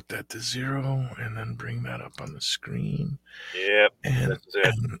put that to 0 and then bring that up on the screen. Yep, and, that's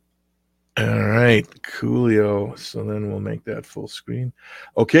it. All right, coolio. So then we'll make that full screen.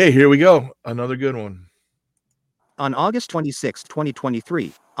 Okay, here we go. Another good one. On August 26,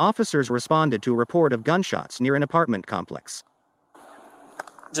 2023, officers responded to a report of gunshots near an apartment complex.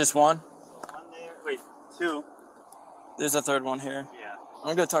 Just one? Wait, two. There's a third one here. Yeah.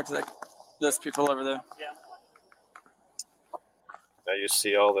 I'm gonna talk to those people over there. Yeah. Now you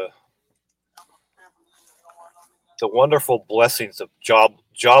see all the wonderful blessings of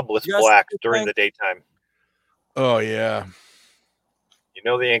jobless blacks during the daytime. Oh yeah. You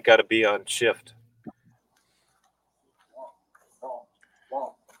know they ain't got to be on shift.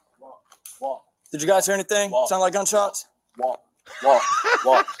 Did you guys hear anything? Sound like gunshots? Walk. You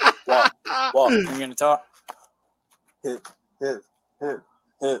gonna talk? Hit.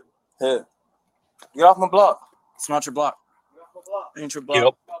 Get off my block. It's not your block. Ain't your block. Get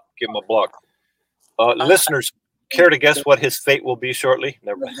up. Give him a block. Listeners, care to guess what his fate will be shortly?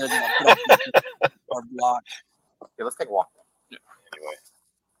 Never mind. Or block. Okay, let's take a walk. Anyway.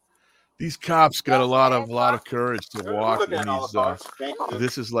 These cops got a lot of courage to walk in these.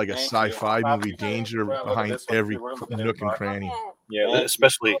 This is like a sci-fi movie. Danger behind every nook and cranny. Yeah,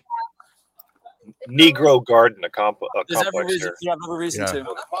 especially Negro Garden, a complex You have here. a reason Yeah.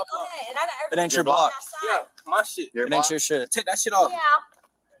 to. It ain't your block. Yeah, my shit. It ain't your shit. Take that shit off.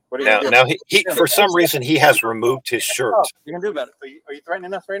 Now he for some reason he has removed his shirt. You can do better. Are you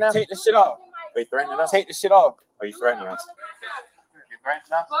threatening us right now? Take this shit off. Are you threatening us? Take this shit off. Are you threatening us? You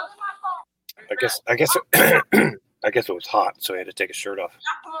threatening us? I guess it was hot, so he had to take his shirt off.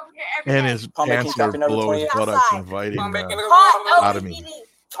 And his pants were below his buttocks, inviting out of me.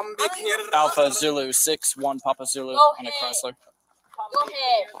 Alpha Zulu 6-1 Papa Zulu on a Chrysler. Go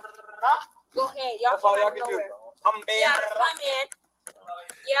ahead. Go ahead. Y'all can do it. Yeah, come in.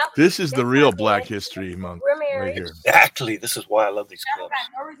 Yep. This is the real Black History Month right here. Exactly. This is why I love these clubs.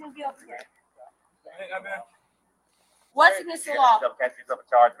 What's against the law?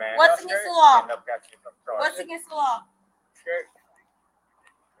 What's against the law? What's against the law?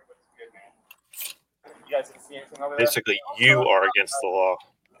 You guys didn't see anything over there? Basically, you are against the law.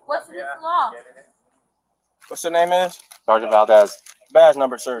 What's against the law? What's your name is? Sergeant Valdez. Badge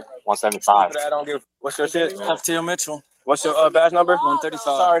number, sir. 175. I don't give. What's your shit? FTO Mitchell. What's your badge number? 135.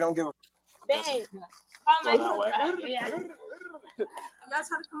 Sorry, don't give a. Bang. Y'all try to come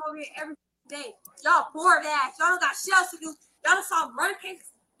over here every day. Y'all bored ass. Y'all don't got shit else to do. Y'all done saw run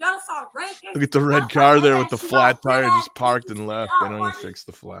cases. Y'all done saw run cases. Look at the red car there with the flat tire, just parked and left. They don't even fix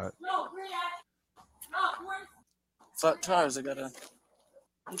the flat. Flat tires, I gotta.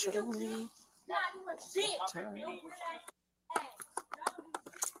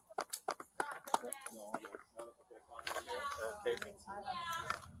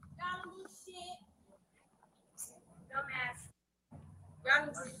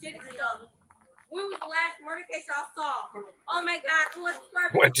 When was the last murder case y'all saw? Oh my God!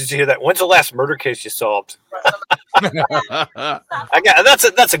 When did you hear that? When's the last murder case you solved?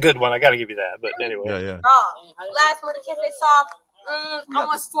 That's a good one. I got to give you that. But anyway. Yeah. Last murder case they solved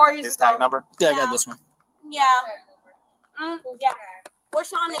almost 4 years ago. Tag number? Yeah, I got this one. Yeah. Yeah.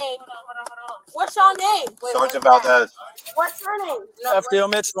 What's your name? What's your name? Wait, Sergeant Valdez. What's your name? FTO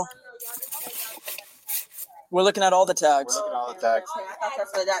Mitchell. We're looking at all the tags. All the tags.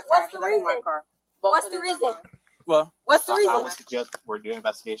 What's the reason? What's the reason? Well, What's the reason? We're doing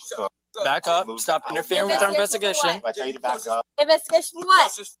investigation. So back up. Stop interfering with our investigation. I tell you to back up. Investigation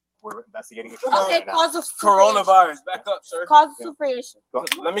what? We're investigating. Okay, cause of coronavirus. Back up, sir. Cause of supervision.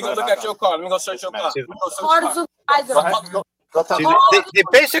 Let me go look at your car. Let me go search your car. Cause of supervisor. See, they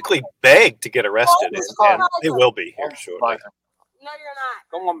basically begged to get arrested, and they will be here shortly. No, you're not.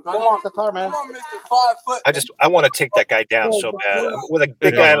 Come on, come on, the car, man. Come on, Mr. 5 foot. I want to take that guy down so bad. With a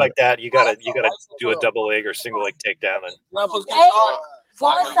big guy like that, you gotta do a double leg or single leg takedown, and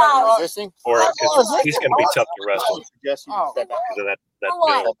or he's gonna be tough to wrestle because of that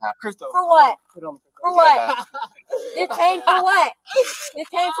build. For what? For what? This came for what? This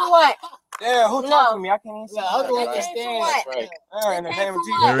came for what? Yeah, who talking to me? I can't even see. Yeah, I don't understand. In the name of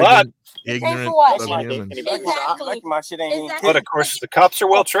Jesus. But ignorant subhumans. Exactly. My shit ain't even But of course, the cops are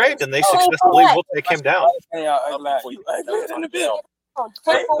well trained, and they successfully will take him down.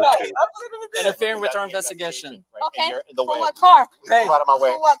 Interfering with our investigation. Okay. For what car? Hey, out of my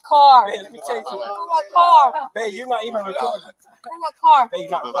way. For what car? Hey, let me tell you. For what car? Hey, you're not even recording. For what car? Hey,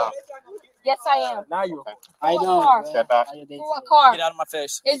 you're not. Yes, I am. Now you. I know. Step back. For what car? Get out of my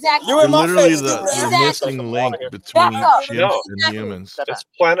face. Exactly. You're literally the missing link between chimps and humans. It's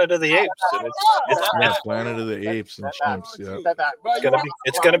Planet of the Apes, and it's Planet of the Apes and chimps. Yeah,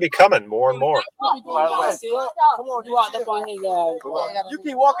 it's gonna be coming more and more. Come on, you out there on his. You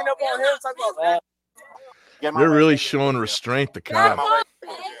keep walking up on him. Talk about. They're really showing restraint. The cops.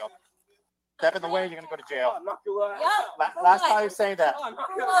 Step in the way, you're gonna go to jail. Last time you saying that.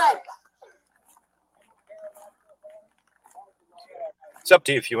 It's up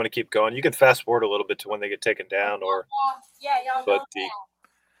to you if you want to keep going. You can fast forward a little bit to when they get taken down, or but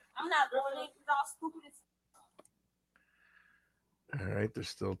I'm not doing it. All right, they're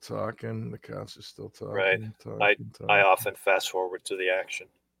still talking. The cops are still talking. right. I often fast forward to the action.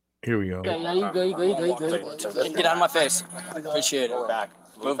 Here we go. Okay, yeah, you go. Get out of my face. Appreciate it. Back.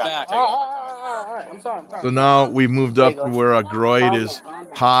 Move back. I'm sorry. So now we've moved up to where a groid is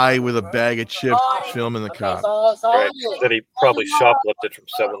high with a bag of chips filming the cop. Right. That he probably shoplifted from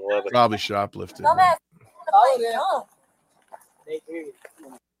 7-Eleven. Probably shoplifted.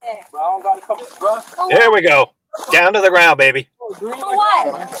 There we go. Down to the ground, baby. For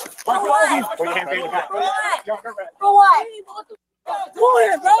what? For what? For what?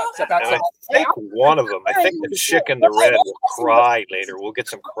 And I think one of them, I think the chick in the red will cry later. We'll get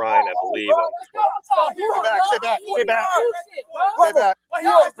some crying, I believe. Stay back.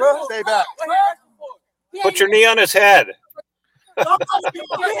 Stay back. Put your knee on his head. I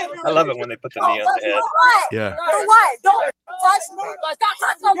love it when they put the knee on the head. Yeah. For what? Don't touch me. Stop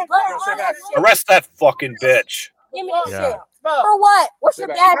touching me. Arrest that fucking bitch. Give me that shit. For what? What's your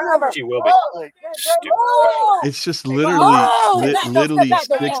dad's number? She will be. Stupid. It's just literally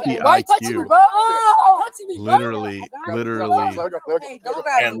 60 IQ. Literally.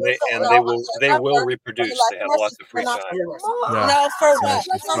 And they will reproduce. They have lots of free time. Yeah. No, for what?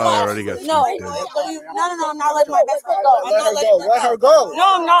 Probably already got No, I'm not letting my best friend go. Let her go.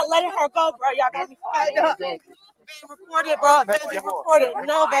 No, I'm not letting her go, bro. Y'all gotta be quiet. Record it, bro. Baby, record it.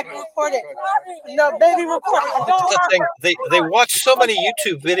 No, baby, record it. No, baby, record it. That's the thing. They watch so many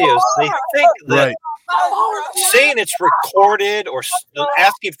YouTube videos. They think that saying it's recorded or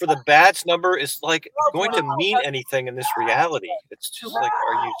asking for the badge number is like going to mean anything in this reality. It's just like,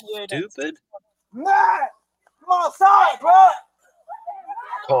 are you stupid? Matt, come outside, bro.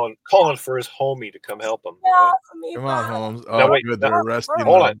 Calling for his homie to come help him. Come on, Holmes. Oh, no, wait, good. They're arresting him.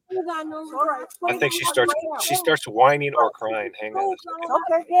 Hold on. I think she starts whining or crying. Hang on a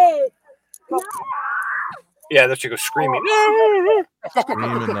second. Yeah, there she goes screaming.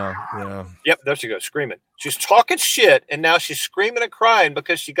 Screaming now. Yeah. Yep, there she goes screaming. She's talking shit, and now she's screaming and crying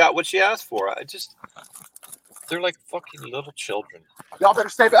because she got what she asked for. They're like fucking little children. Y'all better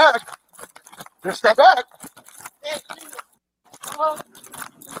stay back. Better stay back.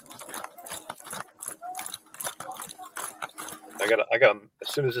 I got. As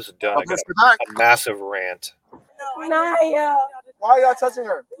soon as this is done, I got a massive rant. Naya. Why are y'all touching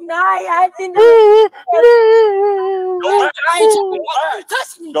her? Naya, I didn't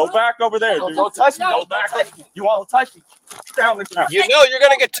Go back over there. Don't touch me. Go back. You all touch me. Down the ground. You know you're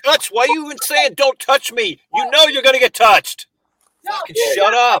gonna get touched. Why are you even saying don't touch me? You know you're gonna get touched. Fucking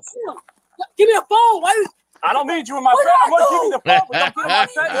shut up. Give me a phone. Why? I don't need you in my face. I'm gonna give you the phone, but don't put it in my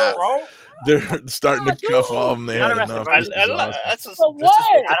face, bro. They're starting to cuff all of them. They had enough. I don't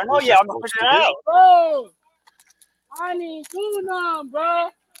know yet. I'm gonna push it out. Bro, I need you now, bro.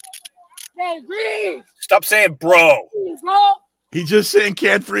 Hey, breathe. Stop saying bro. Bro. He's just saying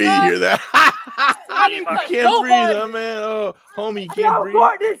can't breathe. You hear that? I can't breathe, huh, man. Oh, homie, you can't breathe.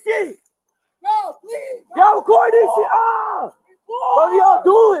 Record this shit. No, please. Y'all record this shit. Oh. What are y'all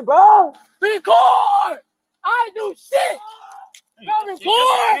doing, bro? Record. I do shit. Record.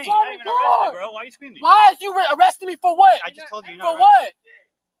 Bro, why are you screaming? Why is you arresting me for what? I just told you. For what?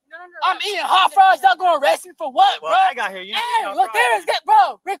 I'm eating hot fries. Y'all gonna arrest me for what, bro? Well, I got here. Hey, look, there is that,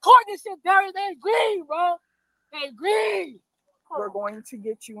 bro. Record this shit, Barry. They green, bro. They green. We're going to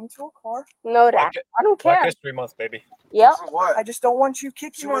get you into a car. No, that I don't care. Black History Month, baby. Yep. What? I just don't want you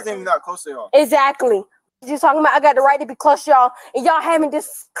kicking. She wasn't even that close to y'all. Exactly. You talking about I got the right to be close to y'all, and y'all having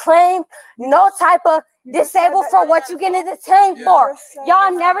this claim no type of disabled for what you getting detained for.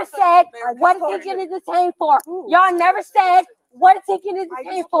 Y'all never said what is he getting detained for. Y'all never said what is he getting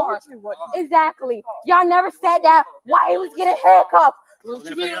detained for. Exactly. Y'all never said that why he was getting handcuffed. What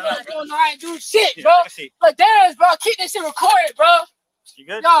you mean? I'm not doing the right do shit, bro. Like damn, bro, keep this shit recorded, bro. You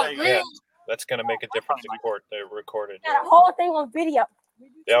good? Y'all Yeah, that's gonna make a difference in court. They're recorded. Got a whole thing on video.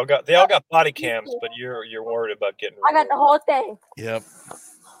 They all got body cams, but you're worried about getting. I got the whole thing. Yep.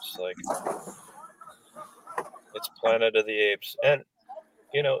 It's like it's Planet of the Apes, and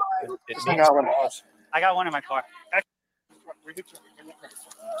you know it needs. I got one in my car.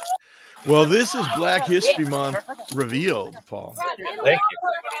 Well, this is Black History Month revealed, Paul. Thank you.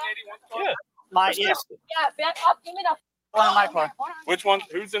 Yeah. Yeah, back up. Give me the One in my car. Which one?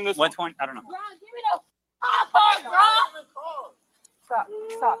 Who's in this? Which one? I don't know. Give me the phone, bro.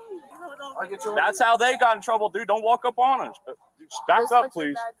 Stop. That's how they got in trouble, dude. Don't walk up on us. Back up,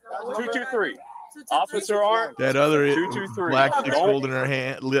 please. 223. Officer Arndt. That other 223. black chick's holding her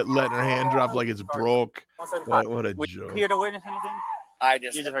hand, letting her hand drop like it's broke. What a joke. Here to witness anything? I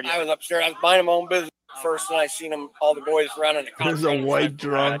was upstairs. I was minding my own business first, and I seen them, all the boys running. There's a white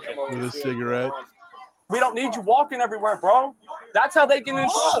drunk with a cigarette. We don't need you walking everywhere, bro. That's how they get in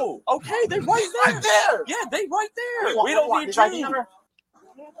trouble. Okay, they right there. Yeah, they right there. We don't need you.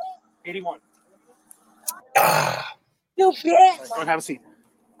 81. You bitch. Go have a seat.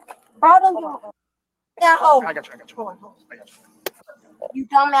 Brother, that hoe. I got you. You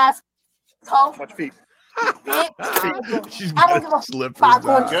dumbass hoe. Watch feet. She's I don't got give a slippers fuck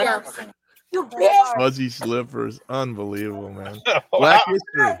on on. you. You bitch. Fuzzy slippers. Unbelievable, man. Black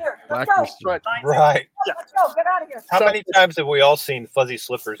history. Black history. Right. Get out of here. How many times have we all seen fuzzy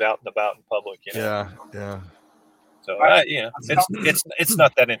slippers out and about in public? You know? Yeah. So you know, it's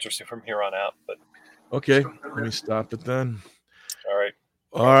not that interesting from here on out. But Okay, let me stop it then.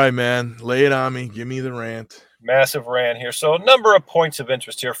 All right, man. Lay it on me. Give me the rant. Massive rant here. So a number of points of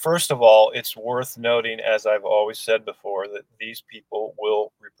interest here. First of all, it's worth noting, as I've always said before, that these people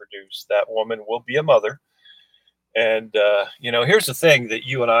will reproduce. That woman will be a mother. And, you know, here's the thing that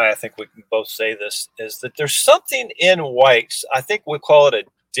you and I think we can both say this, is that there's something in whites. I think we call it a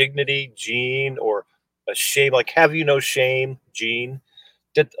dignity gene or a shame, like have you no shame gene,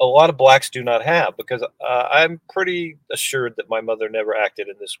 that a lot of blacks do not have, because I'm pretty assured that my mother never acted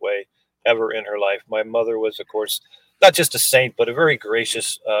in this way ever in her life. My mother was, of course, not just a saint, but a very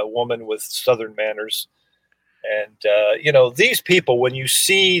gracious woman with Southern manners. And, you know, these people, when you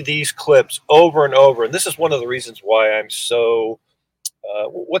see these clips over and over, and this is one of the reasons why I'm so,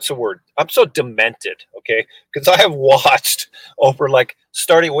 what's the word? I'm so demented, okay? Because I have watched over, like,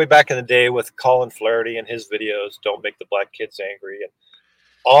 starting way back in the day with Colin Flaherty and his videos, Don't Make the Black Kids Angry, and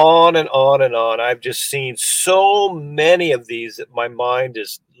on and on and on. I've just seen so many of these that my mind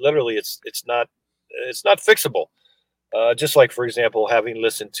is literally, it's not fixable. Just like, for example, having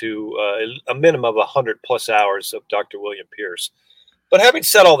listened to a minimum of 100+ hours of Dr. William Pierce. But having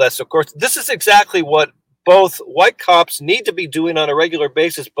said all that, so of course, this is exactly what both white cops need to be doing on a regular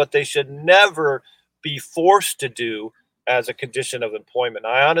basis, but they should never be forced to do as a condition of employment.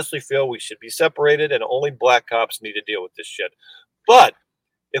 I honestly feel we should be separated, and only black cops need to deal with this shit. But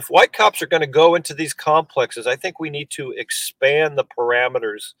if white cops are going to go into these complexes, I think we need to expand the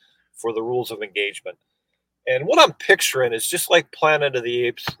parameters for the rules of engagement. And what I'm picturing is just like Planet of the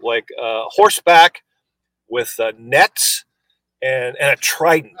Apes, like horseback with nets and a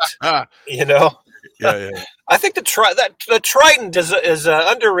trident, you know? Yeah. I think the trident is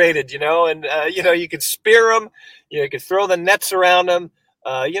underrated, you know, and, you know, you could spear them, you could throw the nets around them.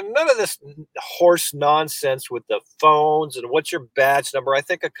 You know, none of this horse nonsense with the phones and what's your badge number. I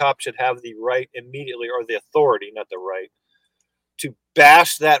think a cop should have the right immediately, or the authority, not the right, to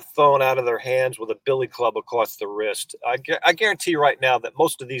bash that phone out of their hands with a billy club across the wrist. I guarantee you right now that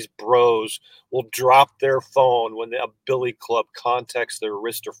most of these bros will drop their phone when a billy club contacts their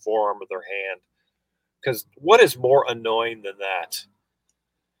wrist or forearm of their hand. Because what is more annoying than that?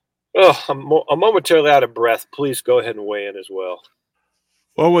 Oh, I'm momentarily out of breath. Please go ahead and weigh in as well.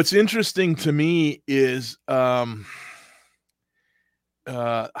 Well, what's interesting to me is how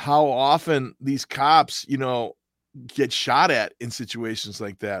often these cops, you know, get shot at in situations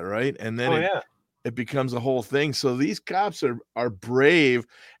like that, right? And then it becomes a whole thing. So these cops are brave,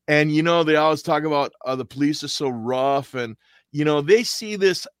 and you know, they always talk about the police are so rough, and you know, they see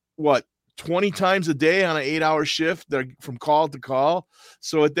this 20 times a day on an 8-hour shift. They're from call to call.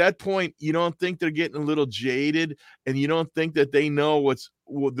 So at that point, you don't think they're getting a little jaded, and you don't think that they know what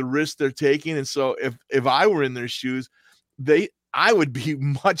the risk they're taking. And so if I were in their shoes, I would be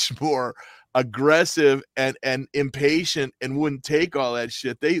much more aggressive and impatient and wouldn't take all that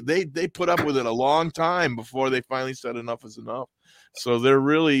shit. They put up with it a long time before they finally said enough is enough. So they're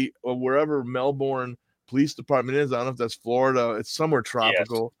really, wherever Melbourne Police Department is, I don't know if that's Florida, it's somewhere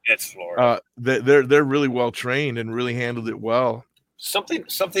tropical. Yes, it's Florida. They're really well trained and really handled it well. Something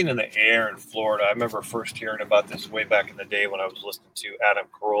in the air in Florida. I remember first hearing about this way back in the day when I was listening to Adam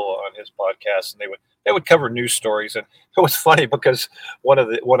Carolla on his podcast, and they would cover news stories. And it was funny because one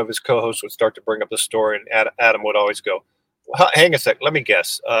of his co-hosts would start to bring up the story, and Adam would always go, well, "Hang a sec, let me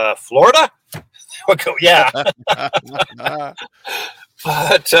guess, Florida?" I would go, "Yeah."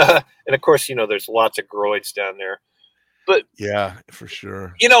 But and of course, there's lots of groids down there. But yeah, for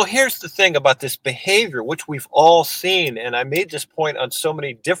sure. Here's the thing about this behavior, which we've all seen, and I made this point on so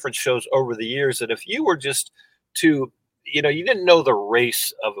many different shows over the years, that if you were just to, you didn't know the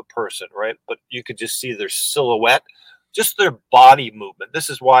race of a person, right? But you could just see their silhouette, just their body movement. This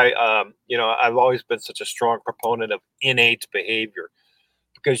is why, I've always been such a strong proponent of innate behavior,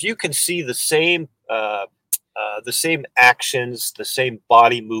 because you can see the same actions, the same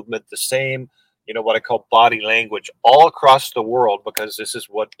body movement, the same, what I call body language all across the world, because this is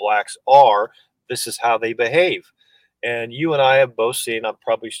what blacks are. This is how they behave. And you and I have both seen, I'm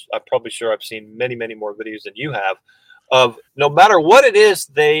probably sure I've seen many, many more videos than you have, of no matter what it is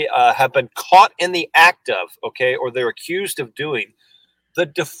they have been caught in the act of, okay, or they're accused of doing, the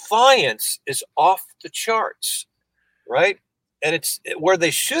defiance is off the charts, right? And it's where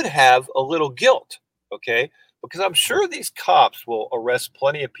they should have a little guilt, okay? Because I'm sure these cops will arrest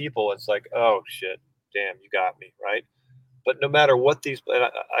plenty of people. It's like, oh, shit, damn, you got me, right? But no matter what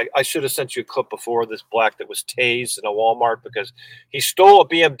I should have sent you a clip before, this black that was tased in a Walmart because he stole a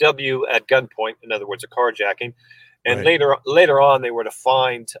BMW at gunpoint, in other words, a carjacking. And Right. later on, they were to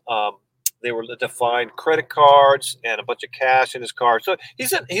find credit cards and a bunch of cash in his car. So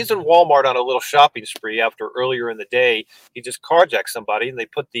he's in Walmart on a little shopping spree after earlier in the day he just carjacked somebody, and they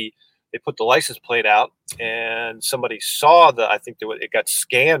put the license plate out, and somebody saw I think it got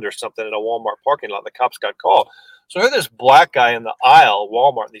scanned or something in a Walmart parking lot, and the cops got called. So here this black guy in the aisle at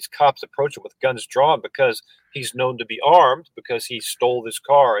Walmart, and these cops approach him with guns drawn because he's known to be armed because he stole this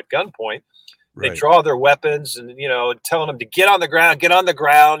car at gunpoint. They Right. draw their weapons and, telling him to get on the ground,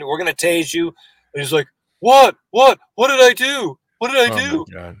 we're going to tase you. And he's like, what did I do? What did I do?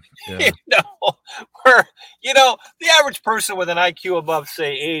 My God. Yeah. Where, the average person with an IQ above,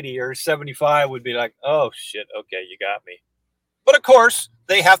 say, 80 or 75 would be like, oh, shit, okay, you got me. But, of course,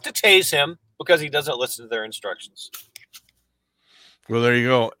 they have to tase him because he doesn't listen to their instructions. Well, there you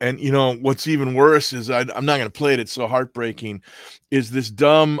go. And what's even worse is I'm not going to play it. It's so heartbreaking. Is this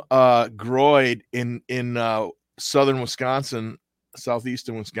dumb groid in southern Wisconsin,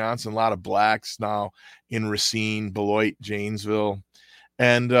 southeastern Wisconsin? A lot of blacks now in Racine, Beloit, Janesville,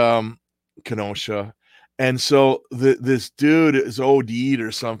 and Kenosha. And so this dude is OD'd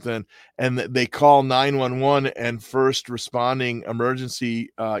or something, and they call 911, and first responding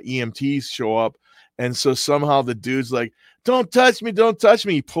emergency EMTs show up. And so somehow the dude's like, don't touch me.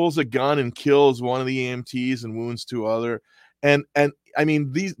 He pulls a gun and kills one of the EMTs and wounds two other. And I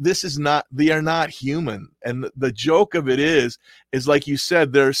mean, they are not human. And the joke of it is like you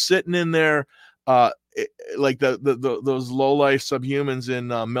said, they're sitting in there, like those low-life subhumans in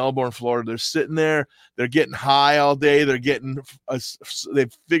Melbourne, Florida. They're sitting there, they're getting high all day.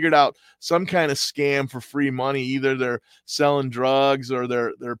 They've figured out some kind of scam for free money. Either they're selling drugs, or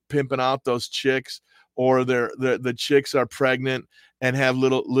they're pimping out those chicks, or the chicks are pregnant and have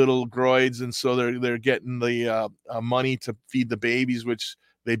little groids, and so they're getting the money to feed the babies, which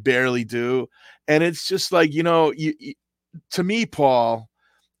they barely do. And it's just like, to me, Paul,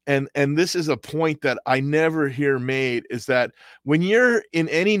 and this is a point that I never hear made, is that when you're in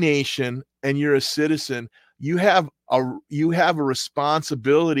any nation and you're a citizen, you have a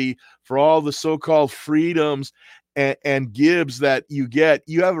responsibility for all the so-called freedoms and gibs that you get.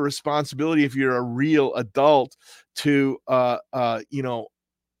 You have a responsibility, if you're a real adult, to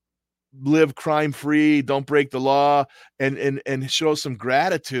live crime free, don't break the law, and show some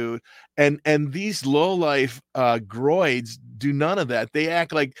gratitude. And these low life groids do none of that. They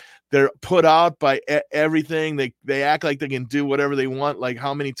act like they're put out by everything. They act like they can do whatever they want. Like,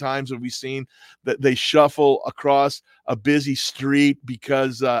 how many times have we seen that they shuffle across a busy street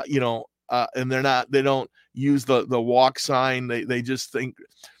because and they don't use the walk sign. They just think,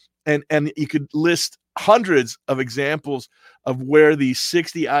 and you could list hundreds of examples of where these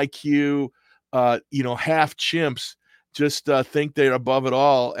 60 IQ, half chimps just think they're above it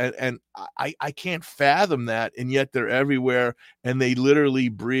all. And I can't fathom that. And yet they're everywhere and they literally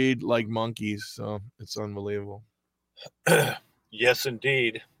breed like monkeys. So it's unbelievable. Yes,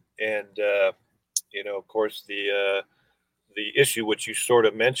 indeed. And, of course, the issue which you sort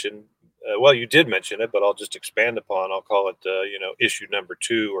of mentioned, well, you did mention it, but I'll just expand upon, I'll call it, issue number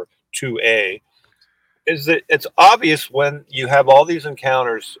 2 or 2A, is that it's obvious when you have all these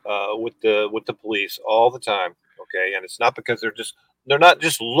encounters with the police all the time, okay? And it's not because they're not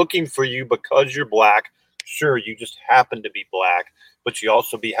just looking for you because you're black. Sure, you just happen to be black, but you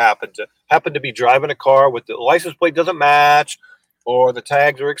also happen to be driving a car with the license plate doesn't match, or the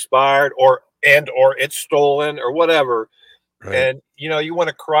tags are expired, or it's stolen, or whatever. Right. And you want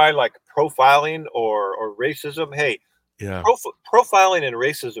to cry like profiling or racism. Hey, yeah, profiling and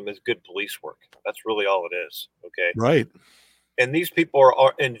racism is good police work. That's really all it is. Okay. Right. And these people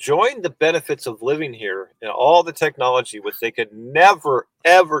are enjoying the benefits of living here and all the technology, which they could never,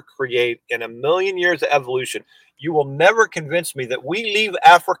 ever create in a million years of evolution. You will never convince me that we leave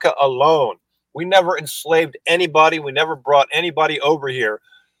Africa alone. We never enslaved anybody. We never brought anybody over here.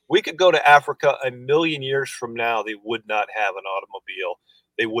 We could go to Africa a million years from now. They would not have an automobile.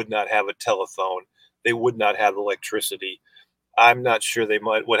 They would not have a telephone. They would not have electricity. I'm not sure they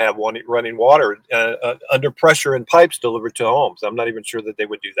would have running water under pressure in pipes delivered to homes. I'm not even sure that they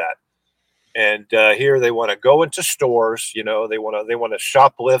would do that. And here they want to go into stores. They want to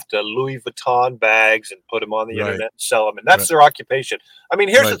shoplift Louis Vuitton bags and put them on the internet and sell them. And that's their occupation. I mean,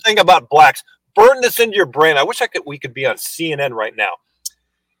 here's the thing about blacks. Burn this into your brain. I wish we could be on CNN right now.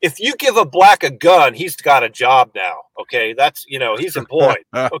 If you give a black a gun, he's got a job now. Okay, that's he's employed.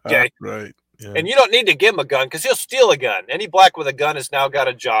 Okay, right. Yeah. And you don't need to give him a gun because he'll steal a gun. Any black with a gun has now got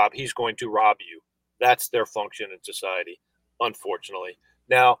a job. He's going to rob you. That's their function in society, unfortunately.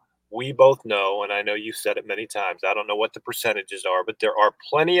 Now, we both know, and I know you've said it many times, I don't know what the percentages are, but there are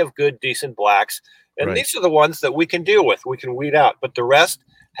plenty of good, decent blacks. And these are the ones that we can deal with. We can weed out. But the rest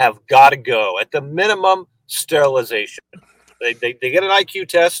have got to go. At the minimum, sterilization. They get an IQ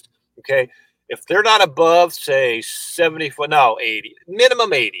test, okay? If they're not above, say, 80,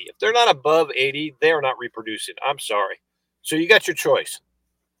 minimum 80. If they're not above 80, they're not reproducing. I'm sorry. So you got your choice.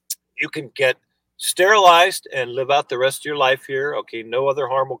 You can get sterilized and live out the rest of your life here. Okay, no other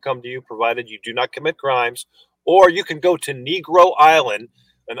harm will come to you provided you do not commit crimes. Or you can go to Negro Island,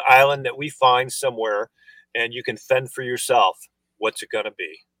 an island that we find somewhere, and you can fend for yourself. What's it going to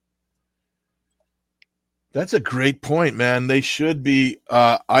be? That's a great point, man. They should be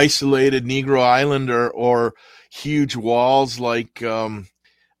isolated Negro Island or huge walls like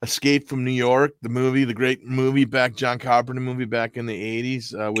Escape from New York, the movie, the great movie John Carpenter movie back in the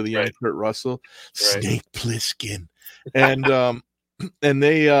 80s with a young Kurt Russell, Snake Plissken. And and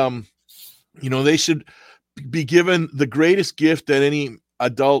they they should be given the greatest gift that any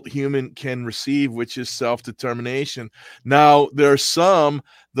adult human can receive, which is self-determination. Now, there are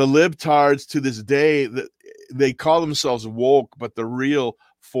the libtards to this day that they call themselves woke, but the real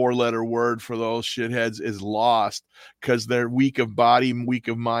 4-letter word for those shitheads is lost, because they're weak of body, weak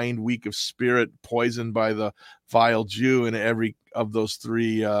of mind, weak of spirit, poisoned by the vile Jew in every of those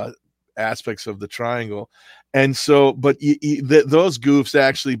 3 aspects of the triangle. And so, but those goofs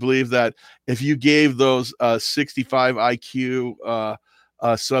actually believe that if you gave those 65 IQ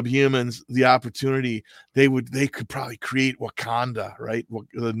subhumans the opportunity, they could probably create Wakanda, right?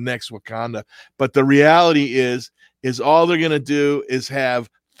 The next Wakanda. But the reality is all they're going to do is have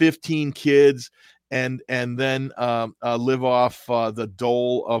 15 kids and then live off the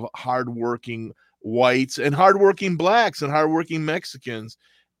dole of hardworking whites and hardworking blacks and hardworking Mexicans.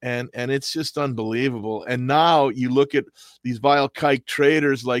 And it's just unbelievable. And now you look at these vile kike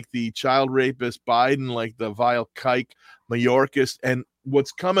traitors like the child rapist Biden, like the vile kike Mayorkas, and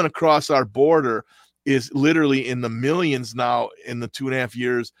what's coming across our border is literally in the millions now. In the 2.5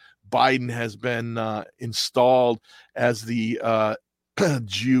 years Biden has been installed as the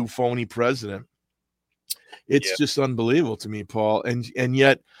Jew phony president. It's just unbelievable to me, Paul. And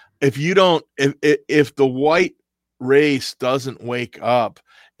yet, if the white race doesn't wake up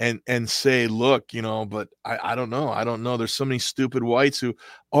and say, look, but I don't know. There's so many stupid whites who,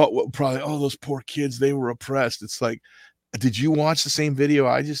 those poor kids, they were oppressed. It's like, did you watch the same video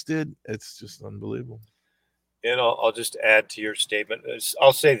I just did? It's just unbelievable. And I'll just add to your statement.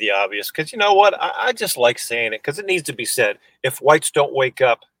 I'll say the obvious, because you know what? I just like saying it because it needs to be said. If whites don't wake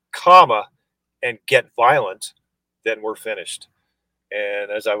up, and get violent, then we're finished.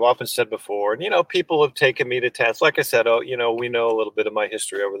 And as I've often said before, and, people have taken me to task. Like I said, we know a little bit of my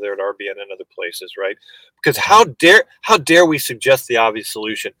history over there at RBN and other places, right? Because how dare we suggest the obvious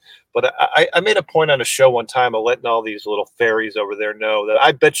solution? But I made a point on a show one time of letting all these little fairies over there know that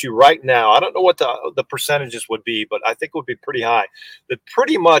I bet you right now, I don't know what the percentages would be, but I think it would be pretty high, that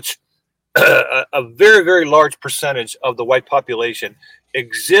pretty much a very, very large percentage of the white population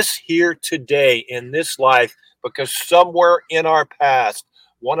exists here today in this life because somewhere in our past,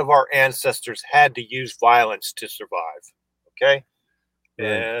 one of our ancestors had to use violence to survive. Okay. Right.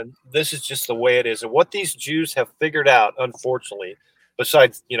 And this is just the way it is. And what these Jews have figured out, unfortunately,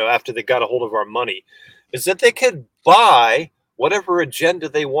 besides, after they got a hold of our money, is that they could buy whatever agenda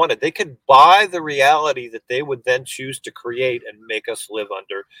they wanted. They could buy the reality that they would then choose to create and make us live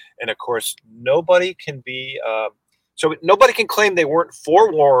under. And of course, nobody can claim they weren't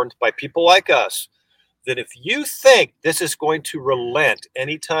forewarned by people like us that if you think this is going to relent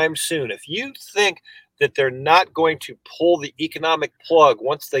anytime soon, if you think that they're not going to pull the economic plug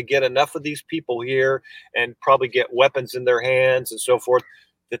once they get enough of these people here and probably get weapons in their hands and so forth,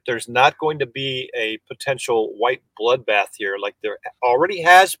 that there's not going to be a potential white bloodbath here like there already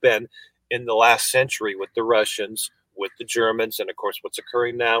has been in the last century with the Russians, with the Germans, and of course what's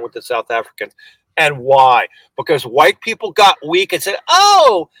occurring now with the South Africans. And why? Because white people got weak and said,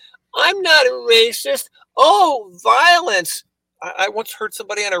 oh, I'm not a racist. Oh, violence. I once heard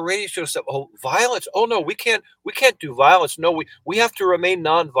somebody on a radio show say, oh, violence. Oh, no, we can't do violence. No, we have to remain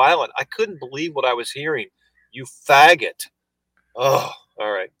nonviolent. I couldn't believe what I was hearing. You faggot. Oh,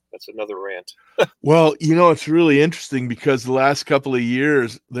 all right. That's another rant. Well, it's really interesting because the last couple of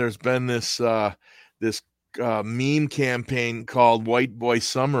years, there's been this meme campaign called White Boy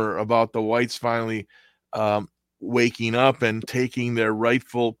Summer about the whites finally waking up and taking their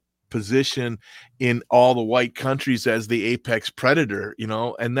rightful position in all the white countries as the apex predator,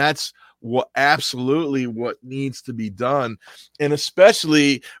 and that's absolutely what needs to be done. And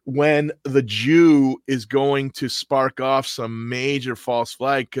especially when the Jew is going to spark off some major false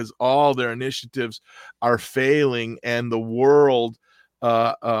flag because all their initiatives are failing and the world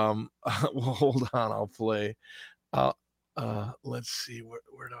well, hold on, I'll play. Let's see,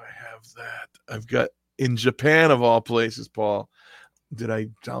 where do I have that? I've got in Japan of all places, Paul. Did I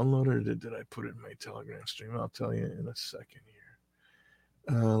download it or did I put it in my Telegram stream? I'll tell you in a second here.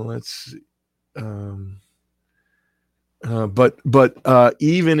 Let's see. But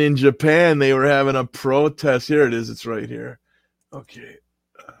even in Japan, they were having a protest. Here it is. It's right here. Okay.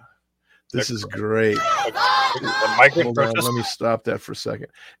 This is great. Hold on, let me stop that for a second,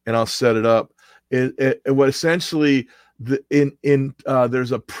 and I'll set it up. What essentially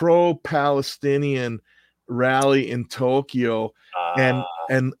there's a pro-Palestinian rally in Tokyo,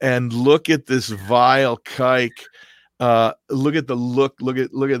 and look at this vile kike. Look at the look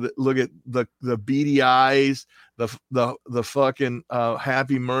at the beady eyes, the fucking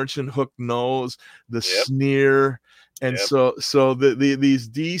happy merchant hook nose, the sneer, and so these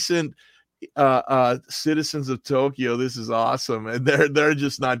decent citizens of Tokyo, this is awesome, and they're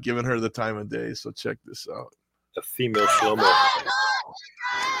just not giving her the time of day. So check this out. The female Shlomo.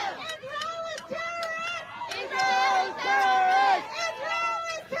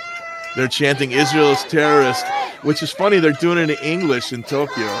 They're chanting Israel is terrorist, which is funny. They're doing it in English in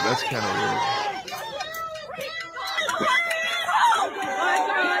Tokyo. That's kind of weird.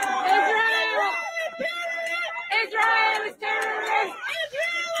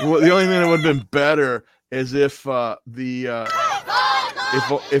 Well, the only thing that would have been better is if one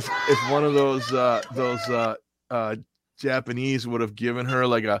of those Japanese would have given her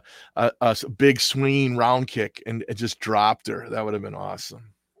like a big swinging round kick and it just dropped her. That would have been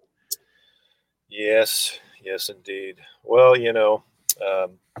awesome. Yes, indeed. Well,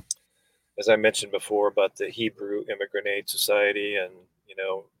 as I mentioned before about the Hebrew Immigrant Aid Society and,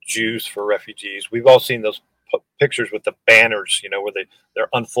 Jews for Refugees, we've all seen those pictures with the banners, where they're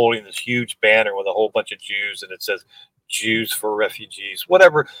unfolding this huge banner with a whole bunch of Jews and it says Jews for Refugees,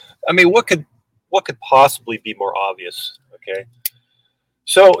 whatever. I mean, what could possibly be more obvious? Okay.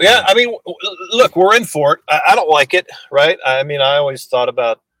 So, yeah, I mean, look, we're in for it. I don't like it, right? I mean, I always thought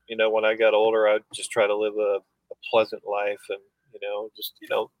about, when I got older, I'd just try to live a pleasant life and,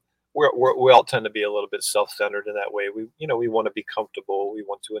 we all tend to be a little bit self-centered in that way. We want to be comfortable. We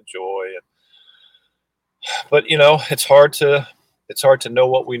want to enjoy it. But, it's hard to know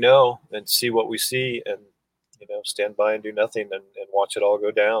what we know and see what we see and, stand by and do nothing and watch it all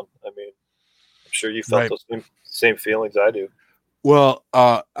go down. I mean, I'm sure you felt those same feelings I do. Well,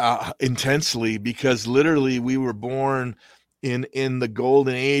 intensely, because literally we were born in the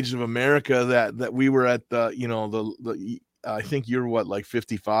golden age of America that we were at the I think you're what, like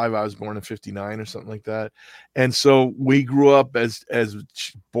 55. I was born in 59 or something like that. And so we grew up as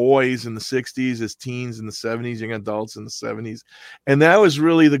boys in the 60s, as teens in the 70s, young adults in the 70s. And that was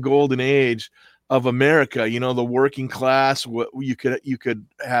really the golden age of America. You know, the working class, you could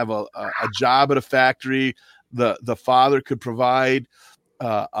have a job at a factory. The father could provide,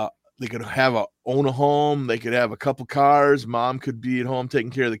 they could own a home. They could have a couple cars. Mom could be at home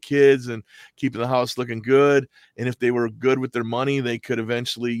taking care of the kids and keeping the house looking good. And if they were good with their money, they could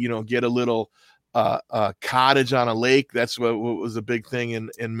eventually, get a little cottage on a lake. That's what was a big thing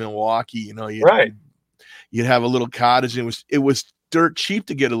in Milwaukee. You'd have a little cottage, and it was dirt cheap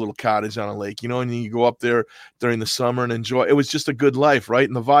to get a little cottage on a lake, and you go up there during the summer and enjoy. It was just a good life, right?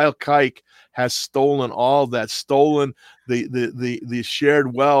 And the vile kike has stolen all that, stolen the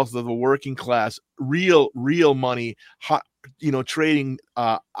shared wealth of the working class, real money, trading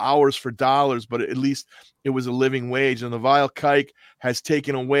hours for dollars, but at least it was a living wage. And the vile kike has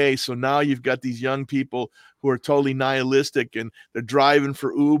taken away. So now you've got these young people who are totally nihilistic, and they're driving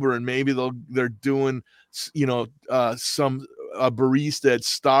for Uber, and maybe they're doing, some barista at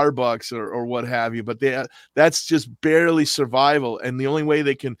Starbucks or what have you. But that's just barely survival. And the only way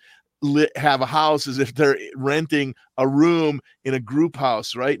they can have a house is if they're renting a room in a group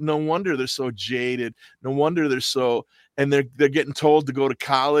house, right? No wonder they're so jaded. No wonder and they're getting told to go to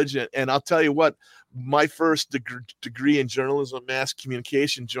college. And I'll tell you what, my first degree in journalism, mass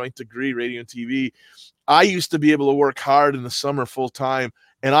communication, joint degree, radio and TV, I used to be able to work hard in the summer full time,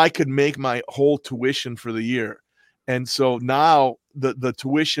 and I could make my whole tuition for the year. And so now the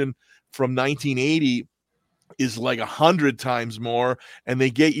tuition from 1980 is like 100 times more, and they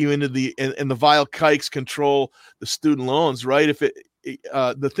get you into and the vile kikes control the student loans, right?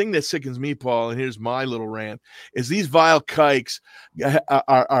 The thing that sickens me, Paul, and here's my little rant, is these vile kikes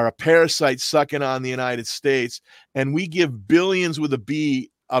are a parasite sucking on the United States, and we give billions with a B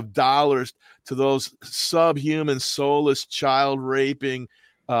of dollars to those subhuman, soulless, child raping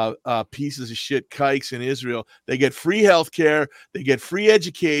pieces of shit kikes in Israel. They get free health care, they get free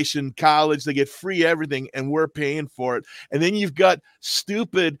education, college, they get free everything, and we're paying for it. And then you've got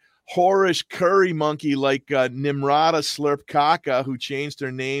stupid, whorish curry monkey like Nimrata Slurp Kaka, who changed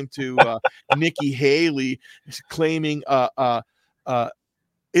her name to Nikki Haley, claiming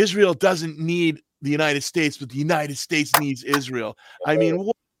Israel doesn't need the United States, but the United States needs Israel. I mean,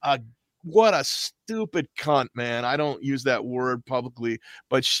 what a stupid cunt, man. I don't use that word publicly,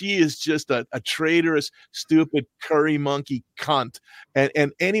 but she is just a traitorous, stupid curry monkey cunt.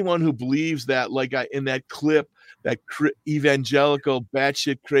 And anyone who believes that, like in that clip, that evangelical,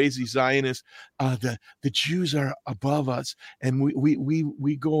 batshit crazy Zionist, the Jews are above us, and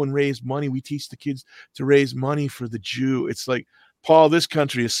we go and raise money. We teach the kids to raise money for the Jew. It's like, Paul, this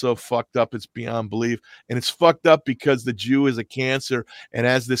country is so fucked up, it's beyond belief. And it's fucked up because the Jew is a cancer. And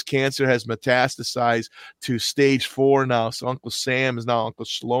as this cancer has metastasized to stage 4 now, so Uncle Sam is now Uncle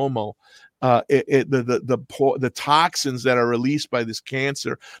Shlomo. The toxins that are released by this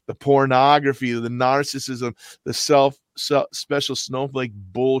cancer, the pornography, the narcissism, the special snowflake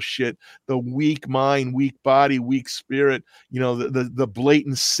bullshit, the weak mind, weak body, weak spirit, the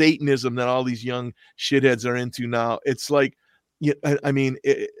blatant Satanism that all these young shitheads are into now. It's like, I mean,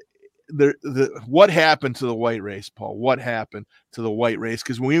 what happened to the white race, Paul? What happened to the white race?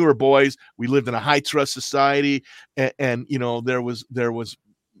 Because when we were boys, we lived in a high trust society, and there was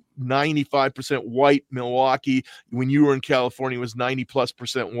 95% white. Milwaukee, when you were in California, was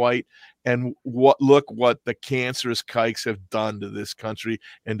 90+% white. And look what the cancerous kikes have done to this country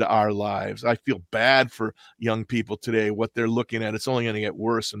and to our lives. I feel bad for young people today, what they're looking at. It's only going to get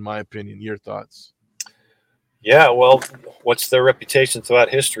worse, in my opinion. Your thoughts? Yeah, well, what's their reputation throughout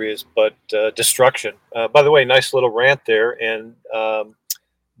history is but destruction. By the way, nice little rant there. And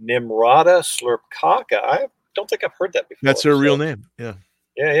Nimrata Slurpkaka, I don't think I've heard that before. That's her real name. Yeah.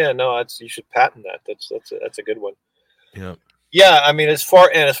 Yeah. No, you should patent that. That's a good one. Yeah. Yeah, I mean, as far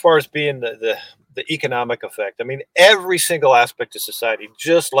as being the economic effect, I mean, every single aspect of society,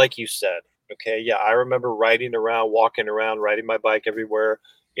 just like you said. Okay, yeah, I remember riding around, walking around, riding my bike everywhere.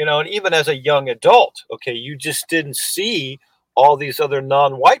 And even as a young adult, okay, you just didn't see all these other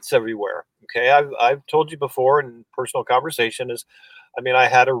non-whites everywhere. Okay, I've told you before in personal conversation I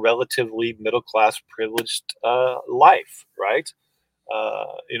had a relatively middle-class privileged life, right?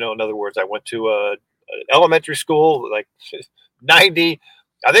 In other words, I went to a elementary school, like 90,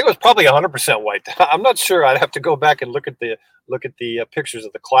 I think it was probably 100% white. I'm not sure. I'd have to go back and look at the pictures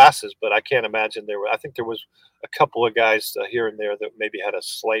of the classes, but I can't imagine I think there was a couple of guys here and there that maybe had a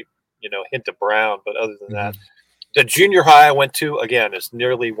slight, hint of brown. But other than that, the junior high I went to, again, is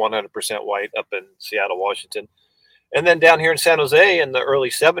nearly 100% white up in Seattle, Washington. And then down here in San Jose in the early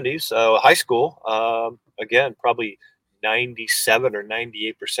 70s, high school, again, probably 97 or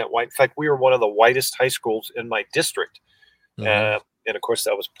 98% white. In fact, we were one of the whitest high schools in my district. Mhm. And of course,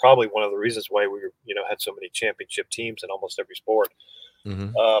 that was probably one of the reasons why we were, had so many championship teams in almost every sport.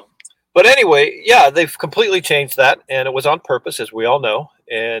 Mhm. But anyway, yeah, they've completely changed that, and it was on purpose, as we all know.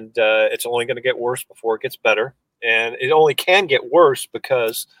 And it's only going to get worse before it gets better. And it only can get worse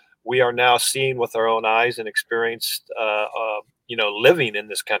because we are now seeing with our own eyes and experienced, living in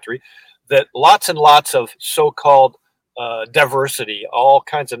this country, that lots and lots of so-called diversity, all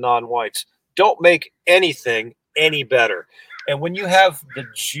kinds of non-whites, don't make anything any better. And when you have the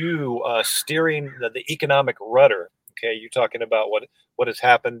Jew steering the economic rudder, okay, you're talking about what has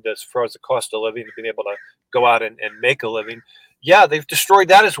happened as far as the cost of living, being able to go out and make a living. Yeah, they've destroyed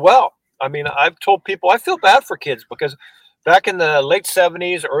that as well. I mean, I've told people I feel bad for kids because back in the late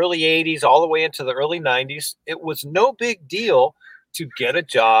 70s, early 80s, all the way into the early 90s, it was no big deal to get a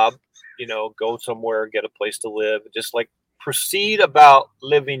job, go somewhere, get a place to live, just like proceed about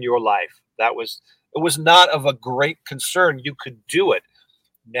living your life. It was not of a great concern. You could do it.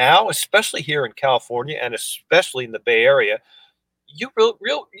 Now, especially here in California and especially in the Bay Area, you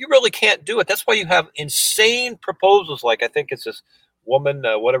really can't do it. That's why you have insane proposals. Like I think it's this woman,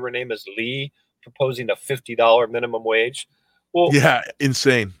 whatever her name is, Lee, proposing a $50 minimum wage. Well, Yeah,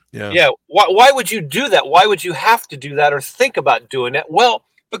 insane. Yeah. yeah. Why would you do that? Why would you have to do that or think about doing it? Well,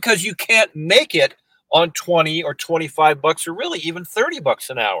 because you can't make it on 20 or 25 bucks or really even 30 bucks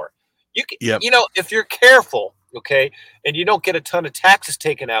an hour. You can, Yep. if you're careful, okay, and you don't get a ton of taxes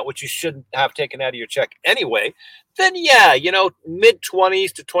taken out, which you shouldn't have taken out of your check anyway, then yeah, mid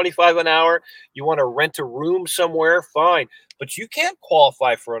 20s to 25 an hour, you want to rent a room somewhere, fine. But you can't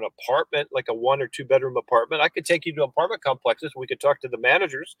qualify for an apartment, like a 1 or 2 bedroom apartment. I could take you to apartment complexes. We could talk to the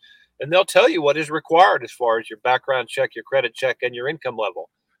managers and they'll tell you what is required as far as your background check, your credit check, and your income level,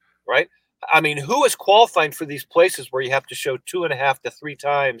 right? I mean, who is qualifying for these places where you have to show 2.5 to 3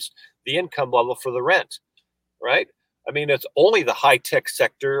 times the income level for the rent, right? I mean, it's only the high tech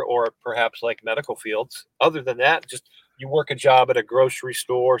sector or perhaps like medical fields. Other than that, just you work a job at a grocery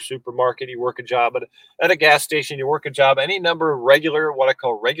store, supermarket, you work a job at a gas station, you work a job, any number of regular, what I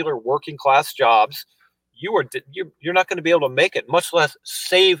call regular working class jobs, you're not going to be able to make it, much less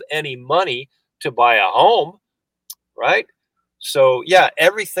save any money to buy a home, right? So yeah,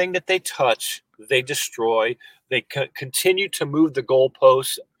 everything that they touch, they destroy. They continue to move the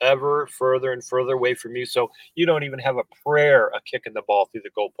goalposts ever further and further away from you. So you don't even have a prayer of kicking the ball through the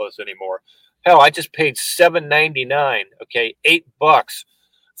goalposts anymore. Hell, I just paid $7.99, okay, $8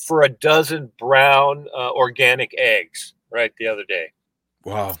 for a dozen brown organic eggs, right, the other day.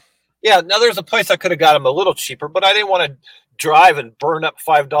 Wow. Yeah, now there's a place I could have got them a little cheaper, but I didn't want to drive and burn up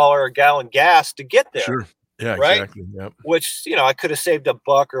 $5 a gallon gas to get there. Sure. Yeah, right? exactly. Yep. Which, I could have saved $1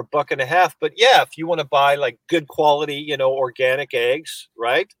 or $1.50. But yeah, if you want to buy like good quality, organic eggs,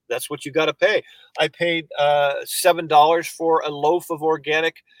 right? That's what you got to pay. I paid $7 for a loaf of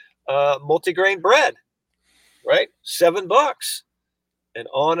organic multigrain bread, right? $7. And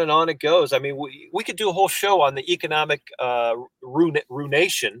on it goes. I mean, we could do a whole show on the economic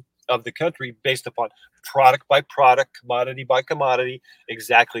ruination of the country based upon product by product, commodity by commodity,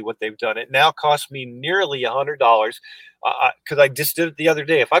 exactly what they've done. It now costs me nearly $100 because I just did it the other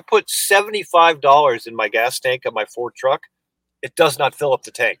day. If I put $75 in my gas tank of my Ford truck, it does not fill up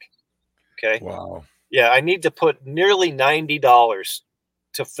the tank. Okay. Wow. Yeah, I need to put nearly $90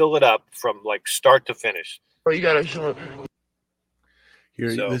 to fill it up from like start to finish. Oh, you gotta show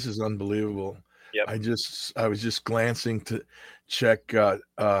here. So, this is unbelievable. Yep. I was just glancing to check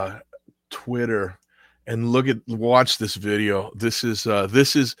Twitter and watch this video. This is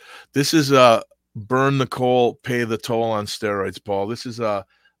burn the coal, pay the toll on steroids, Paul. This is a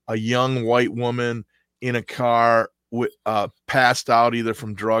young white woman in a car with passed out either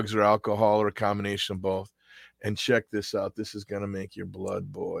from drugs or alcohol or a combination of both. And check this out. This is gonna make your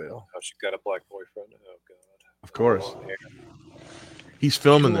blood boil. Oh, she got a black boyfriend. Oh God. Of course. He's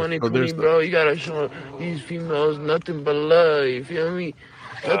filming this. 2020, bro. You gotta show these females nothing but love. You feel me?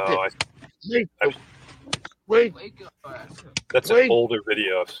 Nothing. Wait. That's an older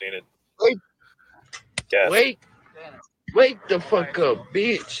video. I've seen it. Wait. Wake the fuck up,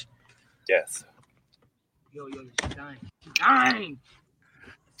 bitch. Death. Yo, she's dying. She's dying.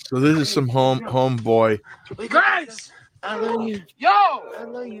 So this is some homeboy. Guys, I love you. Yo, I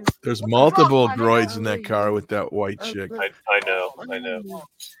love you. There's multiple droids in that car with that white chick. I know. Oh man.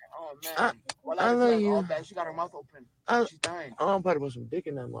 I love you. She got her mouth open. She's dying. Oh, I'm about to put some dick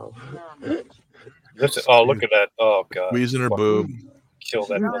in that mouth. Listen, oh, look at that. Oh God. Squeezing her boob. kill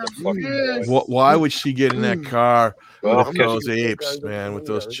that motherfucker. Why would she get in that car Well, with those apes, man, with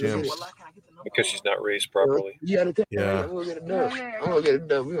those chimps? Because she's not raised properly. Yeah. I'm gonna get it done. I'm gonna get it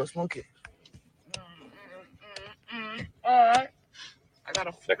done. We gonna smoke it.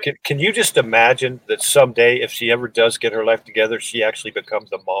 Now, can you just imagine that someday, if she ever does get her life together, she actually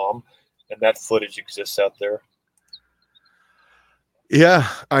becomes a mom, and that footage exists out there? Yeah,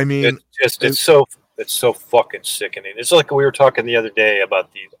 I mean, it's so fucking sickening. It's like we were talking the other day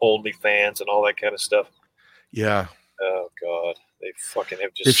about the OnlyFans and all that kind of stuff. Yeah. Oh God, they fucking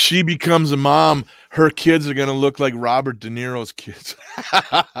have just. If she becomes a mom, her kids are gonna look like Robert De Niro's kids.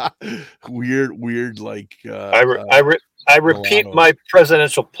 weird, like. I repeat my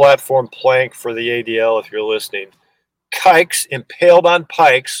presidential platform plank for the ADL. If you're listening, kikes impaled on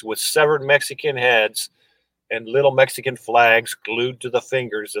pikes with severed Mexican heads and little Mexican flags glued to the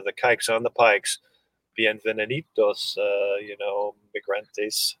fingers of the kikes on the pikes. Bienvenidos,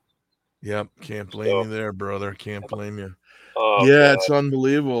 migrantes. Yep, can't blame you there, brother. Can't blame you. Oh, yeah, God. It's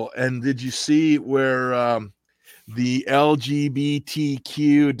unbelievable. And did you see where the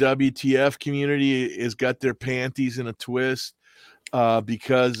LGBTQ WTF community has got their panties in a twist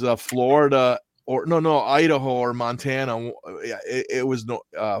because Florida Idaho or Montana, it was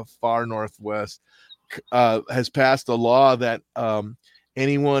far northwest, has passed a law that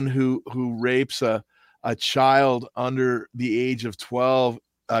anyone who rapes a child under the age of 12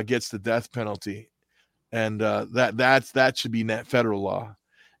 gets the death penalty, and that should be federal law.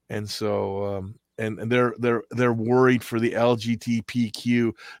 And so and they're worried for the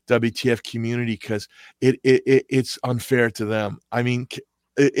LGBTQ WTF community because it's unfair to them. I mean,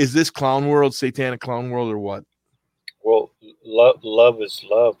 is this clown world, satanic clown world, or what? Well, love is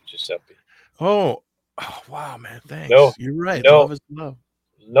love, Giuseppe. Oh wow, man, thanks. No, you're right. No, love is love.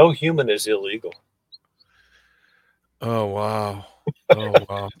 No human is illegal. Oh wow.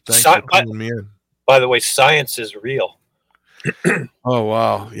 Thanks for pulling me in. By the way, science is real. Oh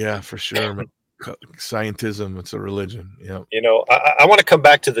wow, yeah, for sure, man. Scientism, it's a religion. Yeah. I want to come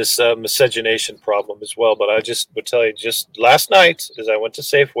back to this miscegenation problem as well, but I just would tell you, just last night, as I went to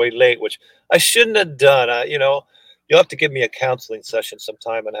Safeway late, which I shouldn't have done. You'll have to give me a counseling session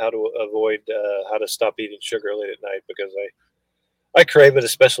sometime on how to avoid, how to stop eating sugar late at night, because I crave it,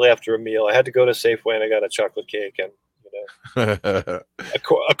 especially after a meal. I had to go to Safeway and I got a chocolate cake and a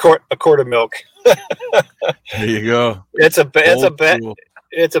quart of milk. There you go. It's a bad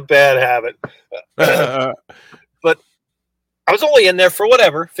habit. But I was only in there for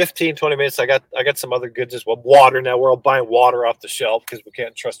 15, 20 minutes. I got some other goods as well. Water. Now we're all buying water off the shelf because we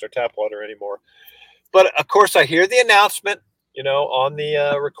can't trust our tap water anymore. But of course I hear the announcement, on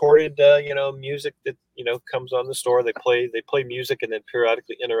the recorded, music that, comes on the store. They play music and then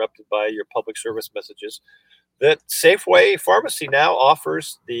periodically interrupted by your public service messages that Safeway Pharmacy now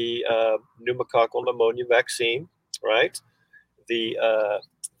offers the pneumococcal pneumonia vaccine, right? The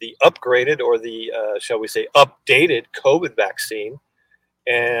upgraded, or the shall we say updated COVID vaccine,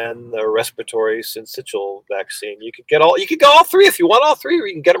 and the respiratory syncytial vaccine. You could get all three if you want all three, or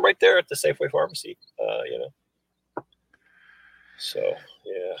you can get them right there at the Safeway Pharmacy. So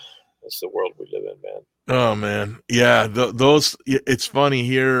yeah, that's the world we live in, man. Oh man, yeah. Those. It's funny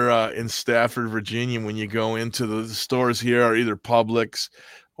here in Stafford, Virginia, when you go into the stores here are either Publix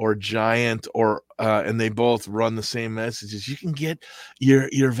or Giant, or and they both run the same messages. You can get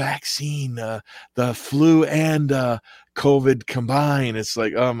your vaccine, the flu and COVID combined. It's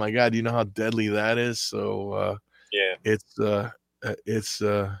like, oh my God, you know how deadly that is. So yeah, it's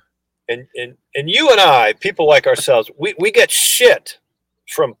and you and I, people like ourselves, we get shit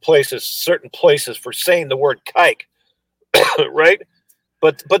from certain places for saying the word kike, right?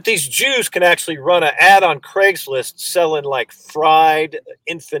 But these Jews can actually run an ad on Craigslist selling like fried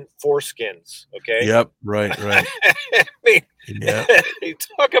infant foreskins. Okay. Yep. Right. I mean, yeah.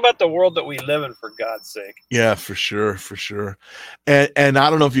 Talk about the world that we live in, for God's sake. Yeah, for sure. And I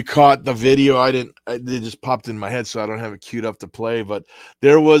don't know if you caught the video. It just popped in my head, so I don't have it queued up to play. But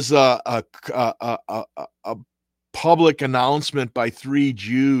there was a public announcement by 3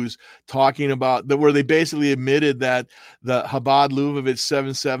 Jews talking about that, where they basically admitted that the Chabad Lubavitch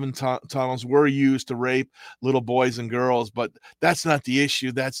 7/7 tunnels were used to rape little boys and girls, but that's not the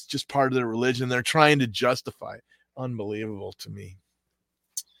issue. That's just part of their religion. They're trying to justify it. Unbelievable to me.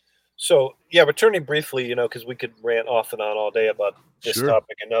 So yeah, returning briefly, because we could rant off and on all day about this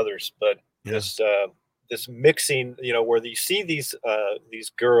topic and others, but this mixing, where you see these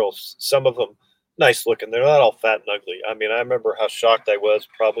girls, some of them nice looking. They're not all fat and ugly. I mean, I remember how shocked I was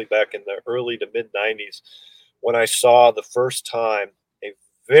probably back in the early to mid 90s when I saw the first time a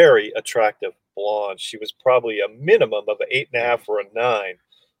very attractive blonde. She was probably a minimum of an 8.5 or a 9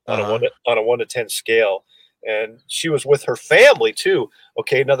 on a 1 to 10 scale. And she was with her family too.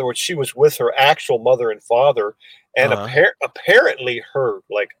 Okay, in other words, she was with her actual mother and father, and apparently her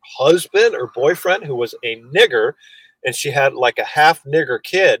like husband or boyfriend, who was a nigger, and she had like a half nigger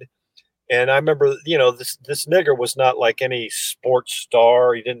kid. And I remember, you know, this nigger was not like any sports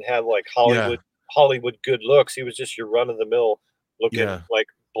star. He didn't have like Hollywood good looks. He was just your run of the mill looking like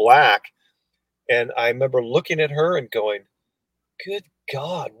black. And I remember looking at her and going, "Good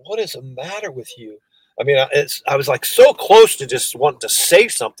God, what is the matter with you?" I mean, I was like so close to just wanting to say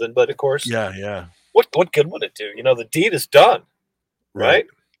something, but of course, what good would it do? You know, the deed is done, right?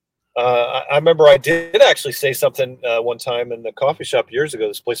 I remember I did actually say something one time in the coffee shop years ago,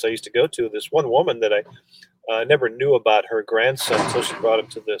 this place I used to go to. This one woman that I never knew about her grandson until she brought him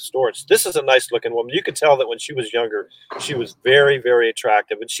to the store. This is a nice looking woman. You could tell that when she was younger, she was very, very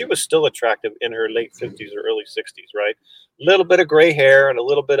attractive, and she was still attractive in her late 50s or early 60s, right? A little bit of gray hair and a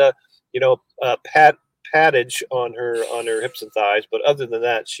little bit of, you know, pattage on her hips and thighs. But other than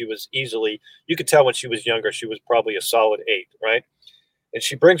that, she was easily, you could tell when she was younger, she was probably a solid 8, right? And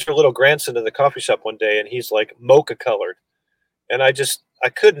she brings her little grandson to the coffee shop one day, and he's like mocha colored. And I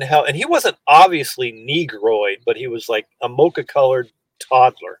couldn't help. And he wasn't obviously negroid, but he was like a mocha colored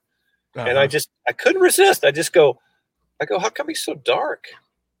toddler. And I couldn't resist. I go, how come he's so dark?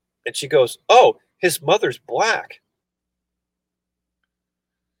 And she goes, "Oh, his mother's black."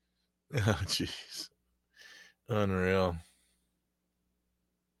 Oh, jeez. Unreal.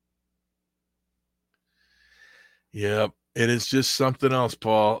 Yep. It is just something else,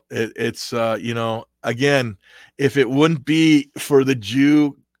 Paul. It's you know, again, if it wouldn't be for the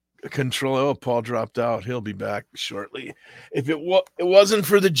Jew control, oh, Paul dropped out. He'll be back shortly. If it wasn't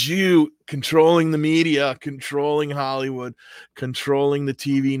for the Jew controlling the media, controlling Hollywood, controlling the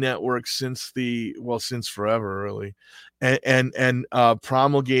TV networks since forever, really, and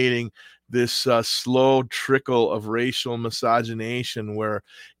promulgating this slow trickle of racial misogynation where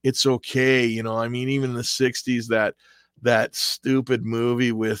it's okay, you know. I mean, even in the 60s, that stupid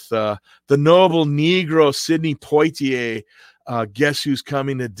movie with the noble Negro Sidney Poitier, Guess Who's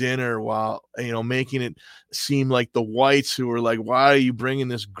Coming to Dinner, while, you know, making it seem like the whites who were like, "Why are you bringing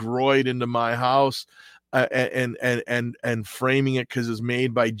this groid into my house?" And framing it because it's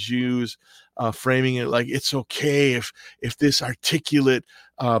made by Jews, framing it like it's okay if this articulate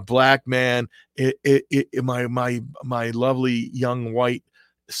black man, my lovely young white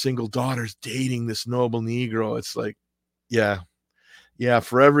single daughter's dating this noble Negro. It's like, yeah,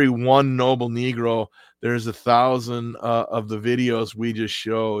 for every one noble Negro, there's 1,000 of the videos we just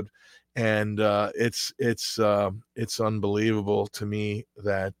showed. And it's unbelievable to me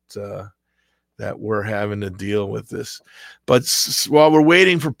that we're having to deal with this. But while we're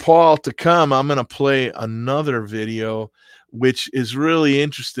waiting for Paul to come, I'm going to play another video, which is really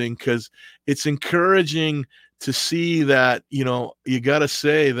interesting because it's encouraging to see that, you know, you got to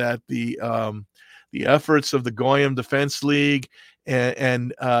say that the efforts of the Goyim Defense League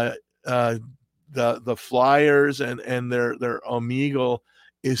and the Flyers and their Omegle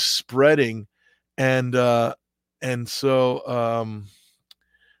is spreading, and so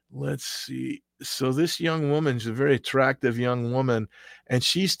let's see. So this young woman, she's a very attractive young woman, and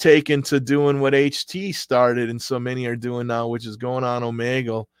she's taken to doing what HT started and so many are doing now, which is going on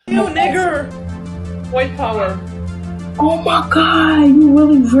Omegle. You nigger! White power. Oh my God, you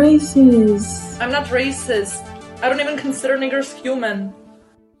really racist. I'm not racist. I don't even consider niggers human.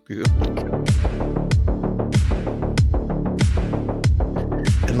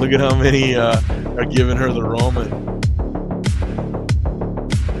 And look at how many are giving her the Roman.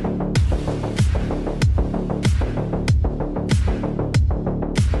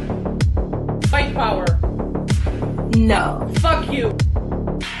 White power. No. Fuck you.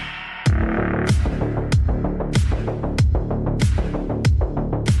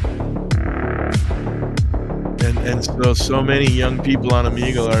 And so many young people on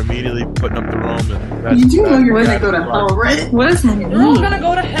Omegle are immediately putting up the Roman. You do know you're gonna go to hell, right? What does that mean? You're all gonna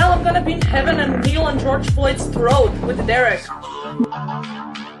go to hell. I'm gonna be in heaven and kneel on George Floyd's throat with Derek.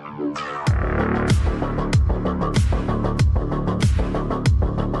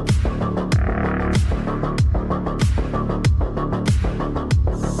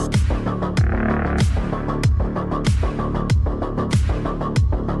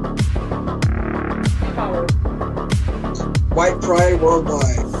 White pride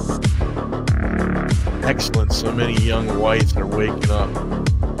worldwide. Excellent. So many young whites are waking up.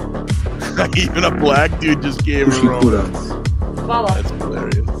 Even a black dude just gave her Roman. That's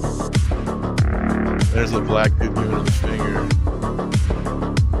hilarious. There's a black dude giving her the finger.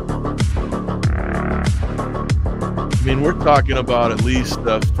 I mean, we're talking about at least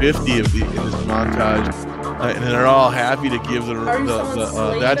 50 of the in this montage, and they're all happy to give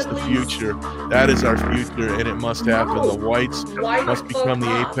that's the future. That is our future, and it must happen. The whites must become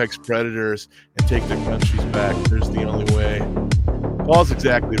the apex predators and take their countries back. There's the only way. Paul's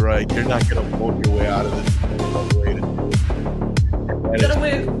exactly right. You're not going to vote your way out of this. There's only one way to do it. Is that a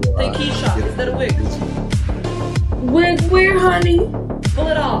wig? Hey, Keisha, is that a wig? Wig where, honey? Pull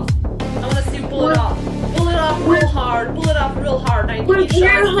it off. I want to see you pull it off. Pull it off real hard. Pull it off real hard. Wig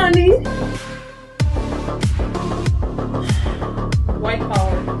where, honey? White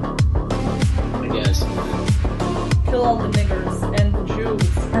power. I guess. Kill all the niggers and the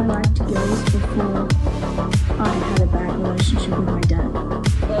Jews. I liked girls before I had a bad relationship with my dad.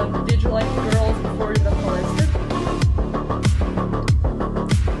 Did you like girls before you got molested?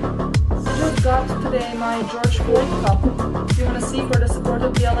 I just got today my George Floyd cup. Do you want to see for the support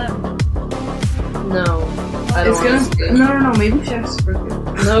of BLM? No. I don't want to. No, maybe Chef's birthday.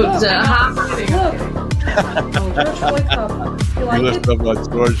 No, Look, look. George Floyd cup. You like it?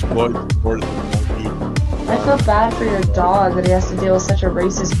 About George Floyd supported I feel bad for your dog that he has to deal with such a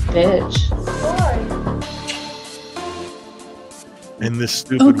racist bitch. Why? And this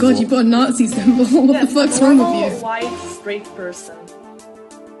stupid. Oh god, you put a Nazi symbol. What the fuck's wrong with you? White straight person.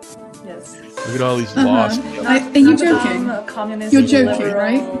 Yes. Look at all these laws. Are you joking? You're joking,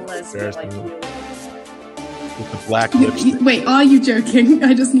 right? With the black lipstick. Wait, are you joking?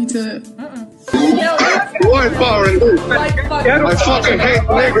 I just need to. What foreign? I fucking hate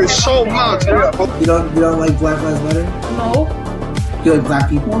niggas so much. You don't like Black Lives Matter? No. You like black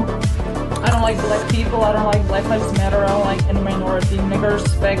people? I don't like black people. I don't like Black Lives Matter. I don't like any minority. Niggers,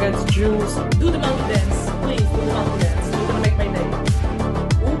 faggots, Jews. Do the monkey dance, please. Do the monkey dance. You're gonna make my day.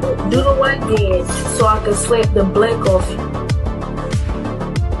 Do the white dance so I can slap the black off you.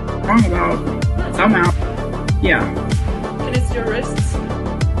 I'm out. Yeah. Can I see your wrists?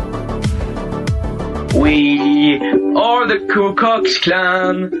 We are the Ku Klux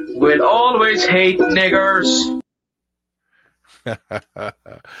Klan. We'll always hate niggers.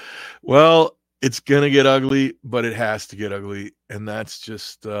 Well, it's gonna get ugly, but it has to get ugly, and that's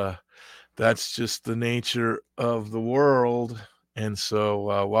just the nature of the world. And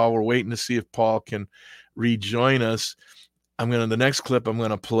so, while we're waiting to see if Paul can rejoin us, the next clip I'm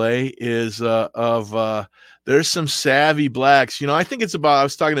gonna play is of there's some savvy blacks. I think it's about. I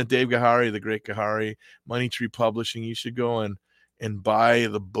was talking to Dave Gahary, the great Gahary, Money Tree Publishing. You should go and buy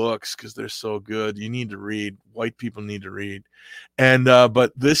the books because they're so good. You need to read. White people need to read. And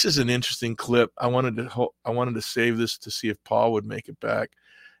but this is an interesting clip. I wanted to save this to see if Paul would make it back.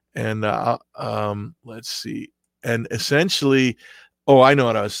 And let's see. And essentially, I know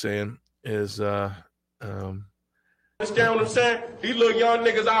what I was saying is Understand what I'm saying? These little young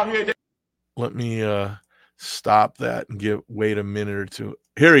niggas out here. Let me stop that and wait a minute or two.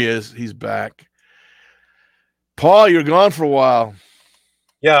 Here he is. He's back. Paul, you're gone for a while.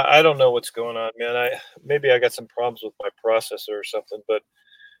 Yeah, I don't know what's going on, man. Maybe I got some problems with my processor or something. But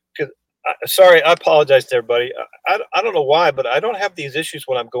sorry, I apologize to everybody. I don't know why, but I don't have these issues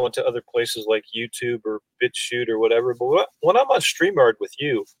when I'm going to other places like YouTube or BitChute or whatever. But when I'm on StreamYard with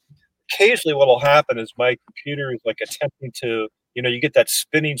you, occasionally what will happen is my computer is like attempting to, you get that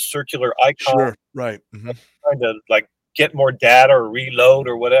spinning circular icon. Sure, right. Mm-hmm. Trying to like get more data or reload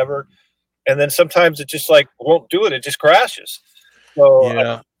or whatever. And then sometimes it just like won't do it. It just crashes. So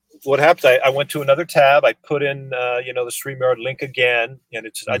yeah. What happened? I went to another tab. I put in, the StreamYard link again, and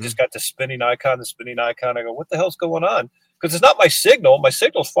I just got the spinning icon. I go, what the hell's going on? Because it's not my signal. My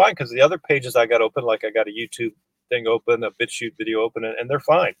signal's fine because the other pages I got open, like I got a YouTube thing open, a BitChute video open, and they're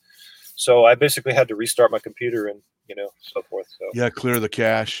fine. So I basically had to restart my computer and so forth. So yeah, clear the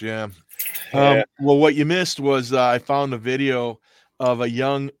cache. Yeah. Well, what you missed was I found a video of a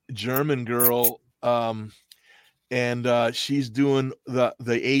young German girl. And she's doing the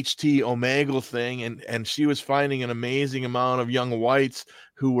HT Omegle thing, and she was finding an amazing amount of young whites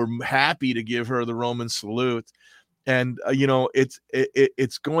who were happy to give her the Roman salute. And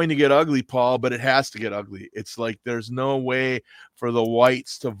it's going to get ugly, Paul, but it has to get ugly. It's like there's no way for the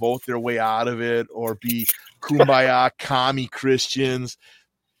whites to vote their way out of it or be kumbaya commie Christians.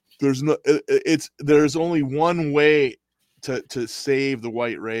 There's only one way to save the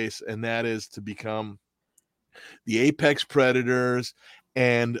white race, and that is to become the apex predators,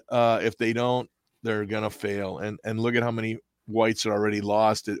 and if they don't, they're gonna fail. And look at how many whites are already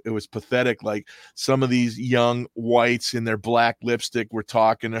lost. It was pathetic. Like some of these young whites in their black lipstick were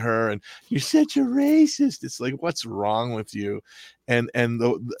talking to her, and you're such a racist. It's like, what's wrong with you?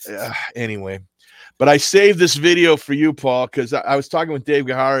 Anyway, but I saved this video for you, Paul, because I was talking with Dave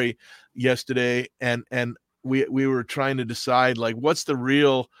Gahary yesterday, and we were trying to decide, like, what's the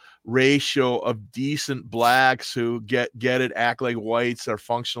real ratio of decent blacks who get it, act like whites, are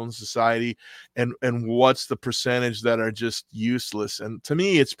functional in society, and what's the percentage that are just useless. And to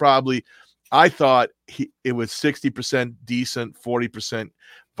me, it's probably, I thought it was 60% decent, 40%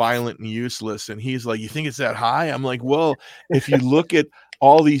 violent and useless. And he's like, you think it's that high? I'm like, well, if you look at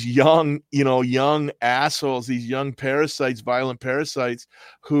all these young assholes, these young parasites, violent parasites,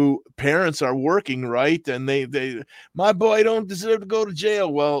 who parents are working, right? And they my boy don't deserve to go to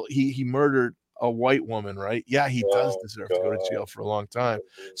jail. Well, he murdered a white woman, right? Yeah, he does deserve to go to jail for a long time.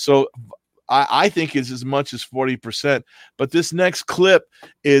 So I think it's as much as 40%. But this next clip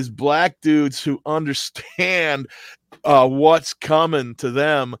is black dudes who understand what's coming to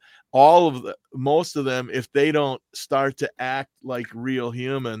them. Most of them, if they don't start to act like real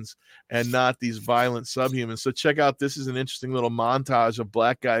humans and not these violent subhumans. So check out, this is an interesting little montage of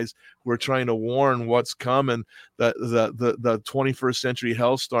black guys who are trying to warn what's coming, the 21st century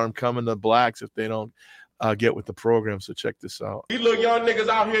hellstorm coming to blacks if they don't get with the program. So check this out. These little young niggas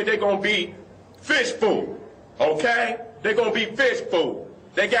out here, they gonna be fish food, okay? They gonna be fish food.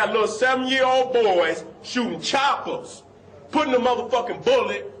 They got little 7-year-old boys shooting choppers, putting the motherfucking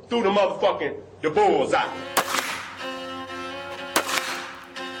bullet through the bullseye.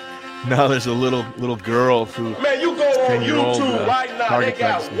 Now there's a little girl who, man, you go on YouTube right now, they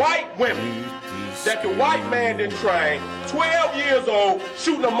got white women that the white man didn't train, 12 years old,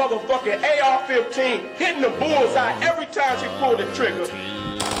 shooting a motherfucking AR-15, hitting the bullseye every time she pulled the trigger.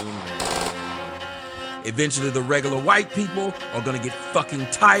 Eventually, the regular white people are gonna get fucking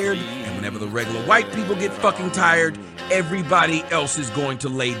tired, and whenever the regular white people get fucking tired, everybody else is going to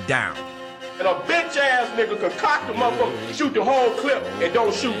lay down. And a bitch-ass nigga can cock the motherfucker, shoot the whole clip, and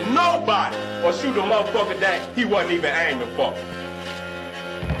don't shoot nobody, or shoot a motherfucker that he wasn't even aiming for.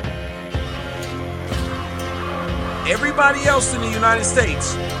 Everybody else in the United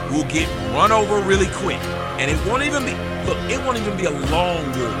States will get run over really quick, and it won't even be a long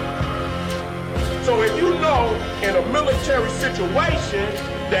war. So if you know in a military situation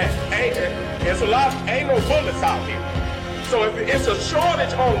that ain't no bullets out here. So if it's a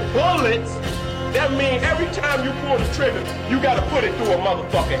shortage on bullets, that means every time you pull the trigger, you gotta put it through a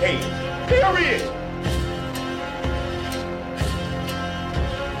motherfucking head. Period.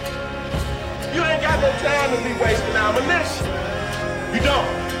 You ain't got no time to be wasting ammunition. You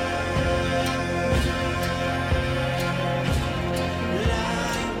don't.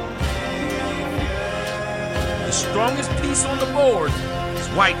 The strongest piece on the board is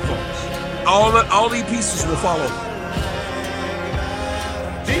white folks. All these pieces will follow.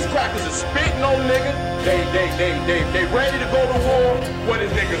 These crackers are spitting on niggas. They ready to go to war. What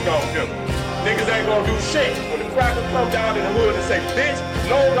is niggas gonna do? Niggas ain't gonna do shit. When the crackers come down in the hood and say, bitch,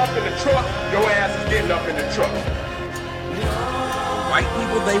 load up in the truck, your ass is getting up in the truck. The white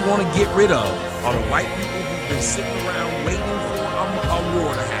people they want to get rid of are the white people who've been sitting around waiting for a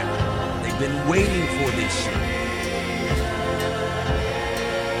war to happen. They've been waiting for this shit.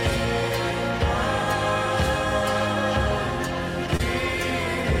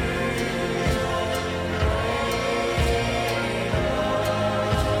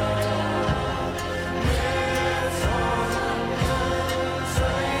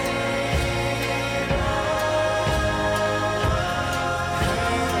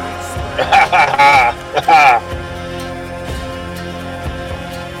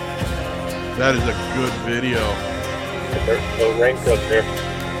 That is a good video. There's no raincoat there.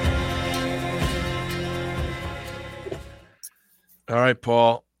 All right,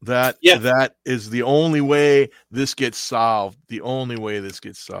 Paul. That is the only way this gets solved. The only way this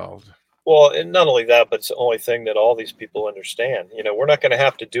gets solved. Well, and not only that, but it's the only thing that all these people understand. You know, we're not going to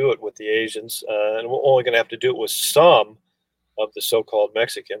have to do it with the Asians, and we're only going to have to do it with some of the so-called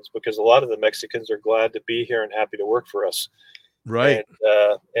Mexicans, because a lot of the Mexicans are glad to be here and happy to work for us. Right.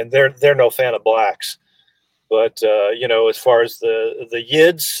 And they're no fan of blacks. But, you know, as far as the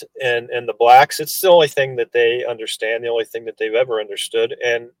Yids and the blacks, it's the only thing that they understand, the only thing that they've ever understood.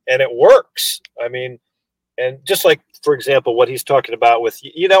 And it works. I mean, and just like, for example, what he's talking about with,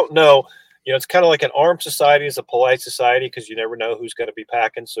 you don't know, you know, it's kind of like an armed society is a polite society because you never know who's going to be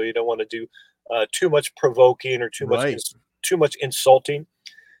packing. So you don't want to do too much provoking or too much insulting.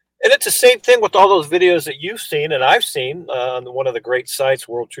 And it's the same thing with all those videos that you've seen and I've seen on one of the great sites,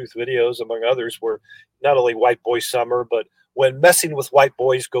 World Truth Videos, among others, where not only White Boy Summer, but when messing with white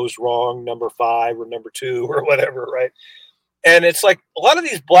boys goes wrong, number 5 or number 2 or whatever, right? And it's like a lot of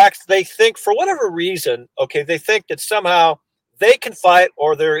these blacks, they think for whatever reason, okay, they think that somehow they can fight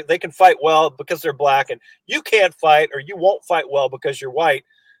or they can fight well because they're black, and you can't fight or you won't fight well because you're white.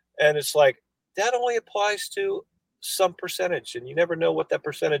 And it's like, that only applies to some percentage, and you never know what that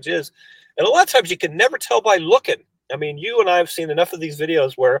percentage is. And a lot of times you can never tell by looking. I mean, you and I have seen enough of these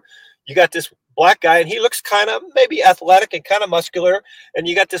videos where you got this black guy and he looks kind of maybe athletic and kind of muscular, and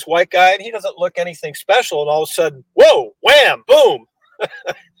you got this white guy and he doesn't look anything special, and all of a sudden, whoa, wham, boom.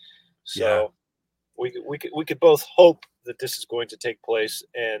 So we could both hope that this is going to take place,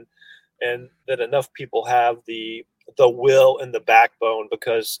 and that enough people have the will and the backbone,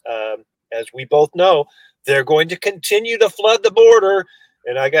 because as we both know, they're going to continue to flood the border.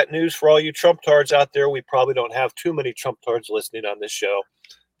 And I got news for all you Trump-tards out there. We probably don't have too many Trump-tards listening on this show.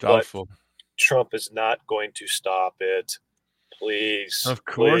 Doubtful. But Trump is not going to stop it. Please. Of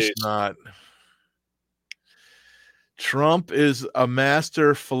course please. not. Trump is a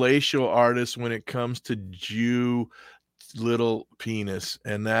master fellatio artist when it comes to Jew little penis,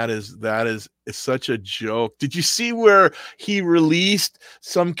 and that is it's such a joke. Did you see where he released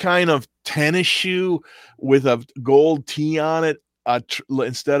some kind of tennis shoe with a gold T on it?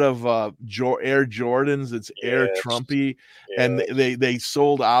 Instead of Air Jordans, it's Air Trumpy, and they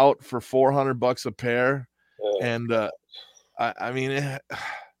sold out for $400 a pair. And I mean,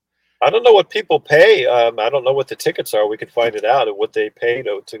 I don't know what people pay. I don't know what the tickets are. We could find it out, and what they pay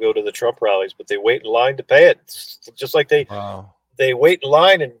to go to the Trump rallies, but they wait in line to pay it. It's just like they wait in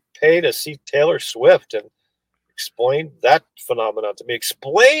line and pay to see Taylor Swift. And explain that phenomenon to me.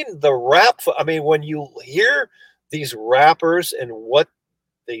 Explain the rap. I mean, when you hear these rappers and what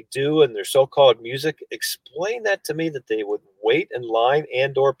they do and their so-called music, explain that to me, that they would wait in line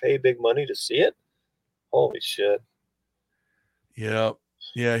and or pay big money to see it. Holy shit. Yeah.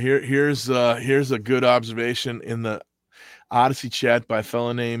 Here's a good observation in the Odyssey chat by a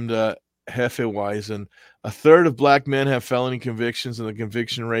fellow named Hefeweizen. A third of black men have felony convictions, and the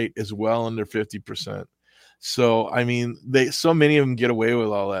conviction rate is well under 50%. So I mean, so many of them get away with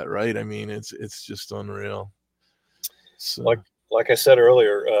all that, right? I mean, it's just unreal. So. Like I said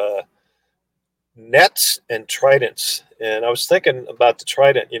earlier, nets and tridents, and I was thinking about the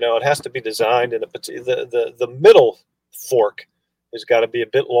trident. You know, it has to be designed in the middle fork has got to be a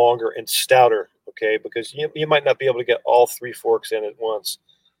bit longer and stouter, okay? Because you might not be able to get all three forks in at once.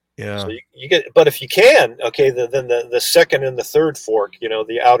 Yeah. So you get, but if you can, okay, then the second and the third fork, you know,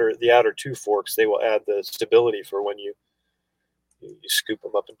 the outer two forks, they will add the stability for when you scoop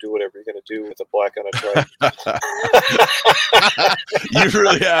them up and do whatever you're going to do with a black on a trident. You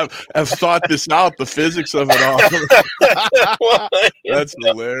really have thought this out, the physics of it all. That's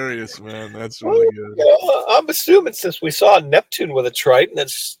hilarious, man. That's really good. You know, I'm assuming, since we saw Neptune with a trident,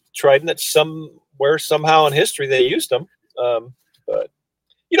 that's somewhere, somehow in history they used them. But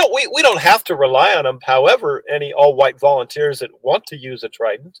you know, we don't have to rely on them. However, any all-white volunteers that want to use a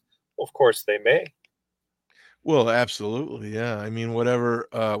trident, of course they may. Well, absolutely, yeah. I mean, whatever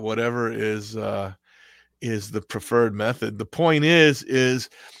is the preferred method. The point is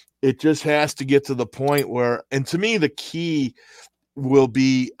it just has to get to the point where, and to me, the key will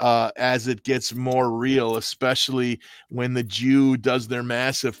be as it gets more real, especially when the Jew does their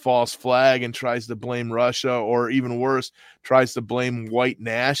massive false flag and tries to blame Russia, or even worse, tries to blame white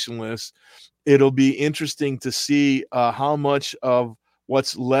nationalists. It'll be interesting to see how much of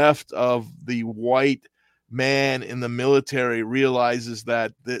what's left of the white man in the military realizes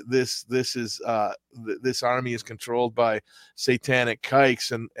that this army is controlled by satanic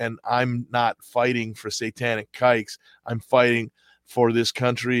kikes, and I'm not fighting for satanic kikes. I'm fighting for this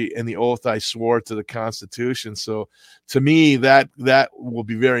country and the oath I swore to the Constitution. So to me, that will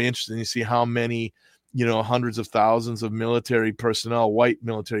be very interesting to see how many, you know, hundreds of thousands of military personnel, white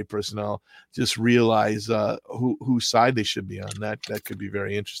military personnel, just realize whose side they should be on. That could be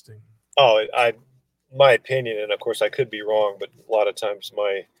very interesting. Oh, my opinion, and of course I could be wrong, but a lot of times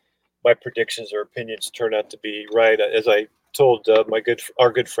my predictions or opinions turn out to be right. As I told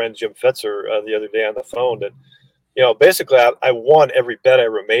our good friend Jim Fetzer the other day on the phone, that, you know, basically I won every bet I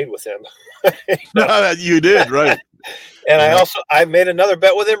ever made with him. You did, right? And I made another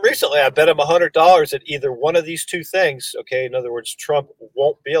bet with him recently. I bet him $100 that either one of these two things, okay, in other words, Trump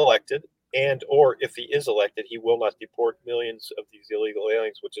won't be elected, and or if he is elected, he will not deport millions of these illegal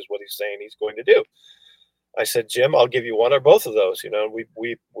aliens, which is what he's saying he's going to do. I said, Jim, I'll give you one or both of those. You know,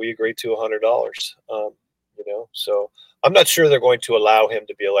 we agreed to $100. You know, so I'm not sure they're going to allow him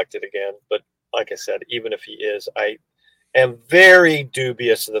to be elected again. But like I said, even if he is, I am very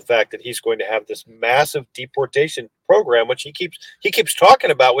dubious of the fact that he's going to have this massive deportation program, which he keeps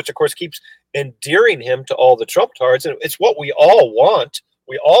talking about, which of course keeps endearing him to all the Trump-tards, and it's what we all want.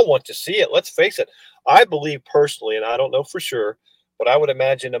 We all want to see it. Let's face it. I believe personally, and I don't know for sure, but I would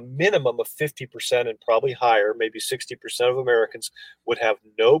imagine a minimum of 50% and probably higher, maybe 60% of Americans would have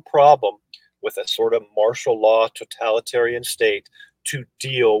no problem with a sort of martial law totalitarian state to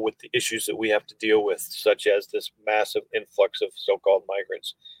deal with the issues that we have to deal with, such as this massive influx of so-called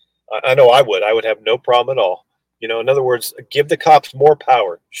migrants. I know I would have no problem at all. You know, in other words, give the cops more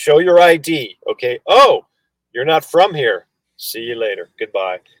power. Show your ID. Okay. Oh, you're not from here. See you later.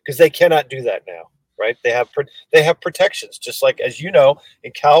 Goodbye. Because they cannot do that now, right? They have protections, just like, as you know,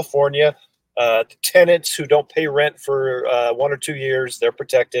 in California, tenants who don't pay rent for 1 or 2 years, they're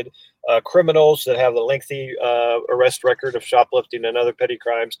protected. Criminals that have a lengthy arrest record of shoplifting and other petty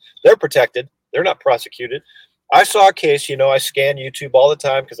crimes, they're protected. They're not prosecuted. I saw a case, you know, I scan YouTube all the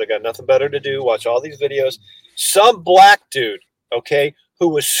time because I got nothing better to do, watch all these videos. Some black dude, okay, who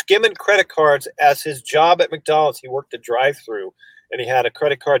was skimming credit cards as his job at McDonald's. He worked a drive-through, and he had a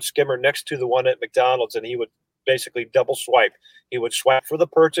credit card skimmer next to the one at McDonald's, and he would basically double swipe. He would swipe for the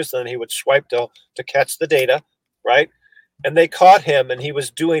purchase, and then he would swipe to catch the data, right? And they caught him, and he was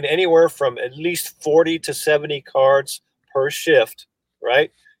doing anywhere from at least 40 to 70 cards per shift,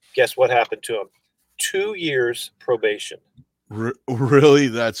 right? Guess what happened to him? 2 years probation. Really?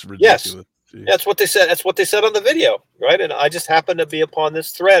 That's ridiculous. Yes. That's what they said. That's what they said on the video, right? And I just happened to be upon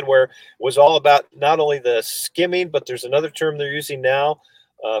this thread where it was all about not only the skimming, but there's another term they're using now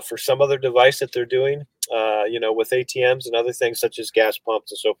for some other device that they're doing, you know, with ATMs and other things such as gas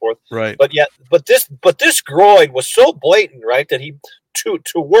pumps and so forth. Right. But this groin was so blatant, right, that he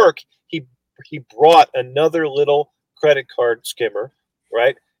to work he brought another little credit card skimmer,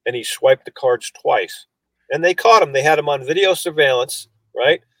 right, and he swiped the cards twice, and they caught him. They had him on video surveillance,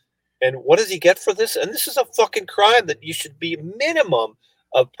 right. And what does he get for this? And this is a fucking crime that you should be minimum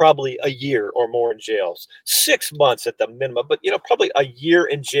of probably a year or more in jail. 6 months at the minimum, but, you know, probably a year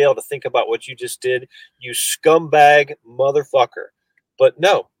in jail to think about what you just did, you scumbag motherfucker. But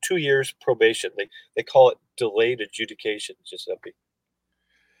no, 2 years probation. They call it delayed adjudication, Giuseppe.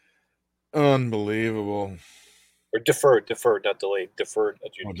 Unbelievable. Or deferred, not delayed, deferred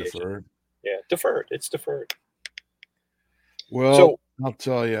adjudication. Deferred. Yeah, deferred. It's deferred. Well, so, I'll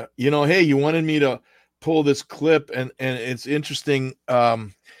tell you, you know, hey, you wanted me to pull this clip, and it's interesting.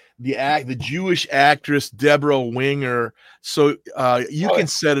 The Jewish actress Deborah Winger. So you can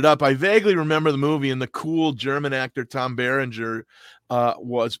set it up. I vaguely remember the movie, and the cool German actor Tom Berenger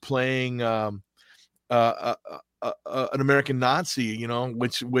was playing an American Nazi, you know,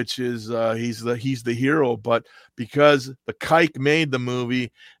 which is he's the hero. But because the kike made the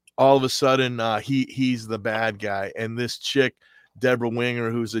movie, all of a sudden he's the bad guy, and this chick Deborah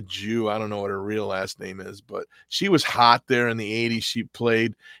Winger, who's a Jew, I don't know what her real last name is, but she was hot there in the 80s. She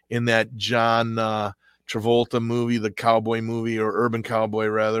played in that John Travolta movie, the cowboy movie, or Urban Cowboy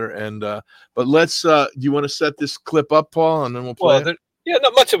rather. And but let's do you want to set this clip up, Paul, and then we'll play it? Yeah,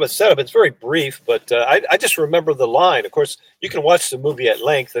 not much of a setup. It's very brief, but I just remember the line. Of course, you can watch the movie at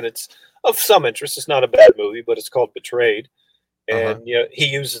length, and it's of some interest. It's not a bad movie, but it's called Betrayed. And you know, he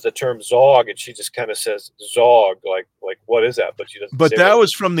uses the term Zog, and she just kind of says Zog, like what is that? But she doesn't. But that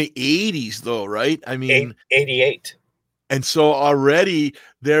was from the 80s, though, right? I mean, 88. And so already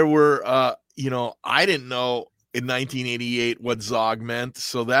there were, you know, I didn't know in 1988 what Zog meant.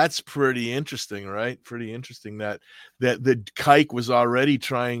 So that's pretty interesting, right? Pretty interesting that the kike was already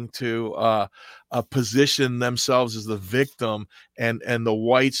trying to position themselves as the victim and the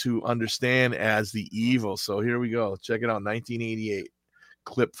whites who understand as the evil. So here we go. Check it out. 1988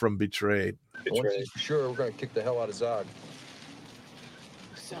 clip from Betrayed. Once it's for sure, we're going to kick the hell out of Zog.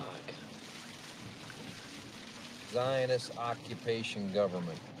 Zog. Zionist occupation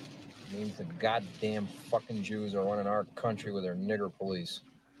government. Means the goddamn fucking Jews are running our country with their nigger police.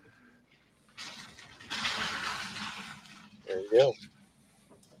 There you go.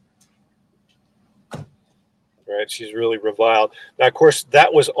 Right, she's really reviled. Now, of course,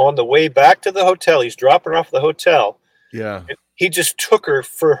 that was on the way back to the hotel. He's dropping her off at the hotel. Yeah. He just took her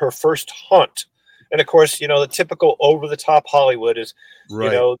for her first hunt. And of course, you know, the typical over-the-top Hollywood is, right.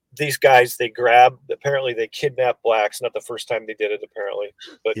 You know, these guys, apparently they kidnap blacks. Not the first time they did it, apparently.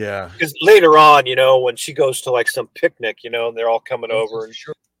 But yeah, because later on, you know, when she goes to like some picnic, you know, and they're all coming over and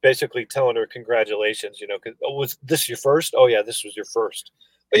basically telling her congratulations, you know, because was this your first? Oh yeah, this was your first.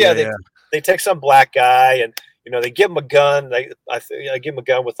 But they take some black guy and, you know, they give him a gun. I give him a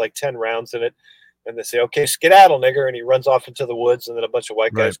gun with like 10 rounds in it. And they say, okay, skedaddle, nigger. And he runs off into the woods. And then a bunch of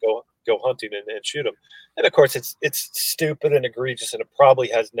white guys go hunting and shoot him. And of course, it's stupid and egregious. And it probably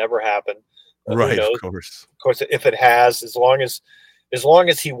has never happened. Right. Of course. Of course, if it has, as long as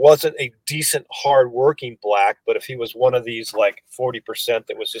he wasn't a decent, hardworking black, but if he was one of these like 40%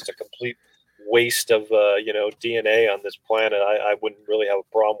 that was just a complete waste of, you know, DNA on this planet, I wouldn't really have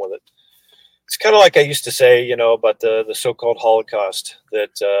a problem with it. It's kind of like I used to say, you know, about the so-called Holocaust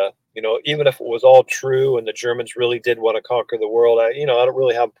that, You know, even if it was all true and the Germans really did want to conquer the world, I don't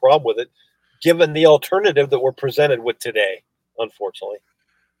really have a problem with it, given the alternative that we're presented with today, unfortunately.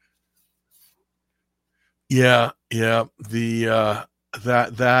 Yeah.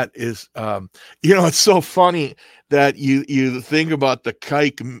 That is, it's so funny that you think about the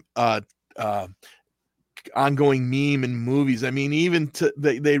kike ongoing meme in movies. I mean, even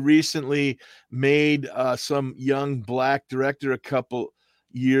they recently made some young black director a couple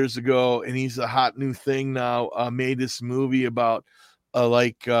years ago, and he's a hot new thing now. Made this movie about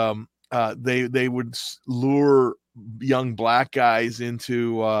they would lure young black guys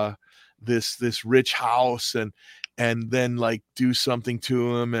into this rich house and then like do something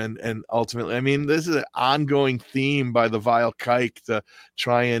to them and ultimately, I mean, this is an ongoing theme by the vile kike to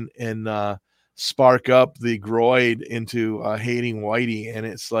try and spark up the groid into hating whitey. And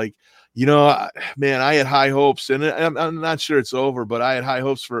it's like, man, I had high hopes, and I'm not sure it's over, but I had high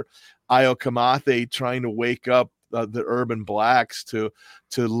hopes for Io Kamathe trying to wake up the urban blacks to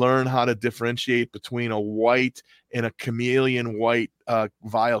learn how to differentiate between a white and a chameleon white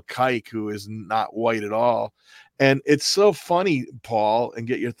vile kike who is not white at all. And it's so funny, Paul, and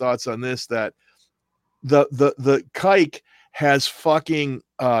get your thoughts on this, that the kike has fucking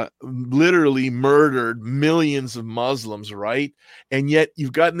literally murdered millions of Muslims, right? And yet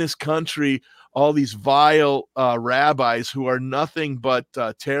you've got in this country all these vile rabbis who are nothing but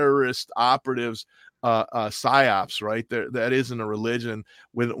terrorist operatives, psyops, right? That isn't a religion.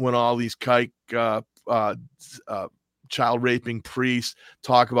 When all these kike child raping priests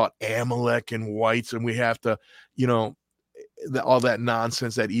talk about Amalek and whites, and we have to, all that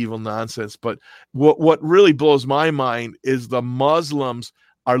nonsense, that evil nonsense. But what really blows my mind is the Muslims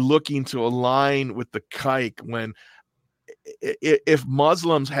are looking to align with the kike, when if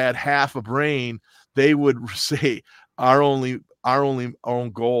Muslims had half a brain, they would say our only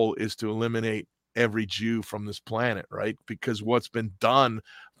goal is to eliminate every Jew from this planet, right? Because what's been done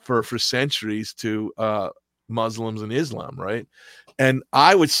for centuries to Muslims and Islam, right? And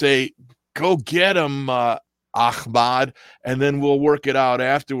I would say, go get them, Ahmad, and then we'll work it out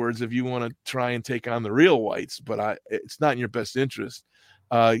afterwards if you want to try and take on the real whites. But it's not in your best interest.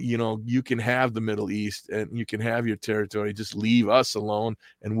 You can have the Middle East and you can have your territory. Just leave us alone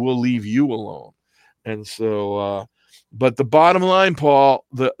and we'll leave you alone. And so, but the bottom line, Paul,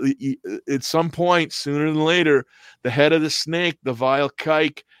 at some point, sooner than later, the head of the snake, the vile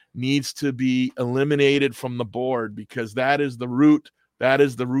kike, needs to be eliminated from the board, because that is the root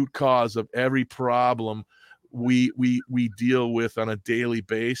cause of every problem we deal with on a daily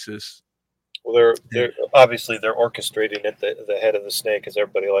basis. Well, they're obviously they're orchestrating it. The head of the snake, as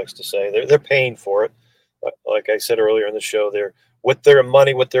everybody likes to say, they're paying for it. Like I said earlier in the show, they're with their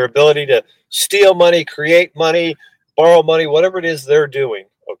money, with their ability to steal money, create money, borrow money, whatever it is they're doing.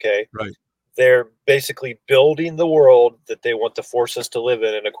 Okay, right. They're basically building the world that they want to force us to live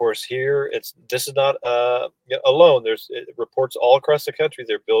in. And of course, here this is not alone. There's reports all across the country.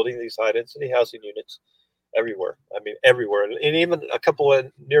 They're building these high density housing units everywhere. I mean, everywhere, and even a couple of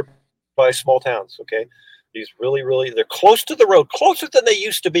nearby small towns. Okay, these really they're close to the road, closer than they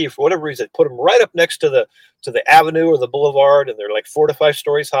used to be for whatever reason. Put them right up next to the avenue or the boulevard, and they're like 4 to 5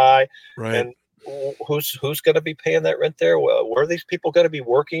 stories high. Right. And who's going to be paying that rent there? Well, where are these people going to be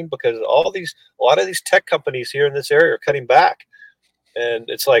working? Because a lot of these tech companies here in this area are cutting back, and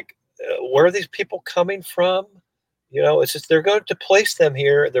it's like, where are these people coming from? It's just they're going to place them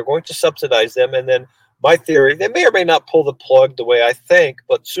here. They're going to subsidize them, and then my theory, they may or may not pull the plug the way I think,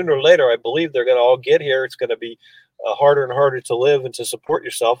 but sooner or later, I believe they're going to all get here. It's going to be harder and harder to live and to support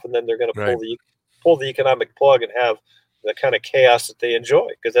yourself, and then they're going to pull the economic plug and have the kind of chaos that they enjoy,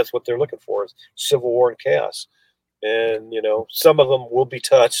 because that's what they're looking for, is civil war and chaos. And, some of them will be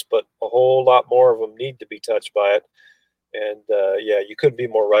touched, but a whole lot more of them need to be touched by it. And, you couldn't be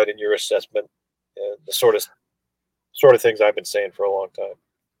more right in your assessment. The sort of things I've been saying for a long time.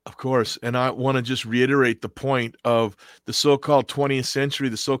 Of course. And I want to just reiterate the point of the so-called 20th century,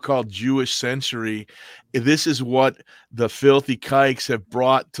 the so-called Jewish century. This is what the filthy kikes have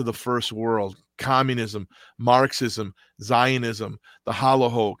brought to the first world. Communism, Marxism, Zionism, the Hollow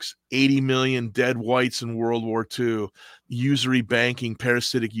hoax, 80 million dead whites in World War II, usury banking,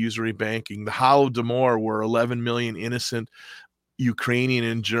 parasitic usury banking, the Holodomor, where 11 million innocent Ukrainian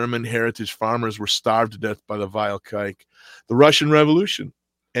and German heritage farmers were starved to death by the vile kike, the Russian Revolution,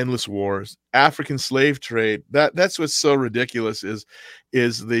 endless wars, African slave trade. That's what's so ridiculous is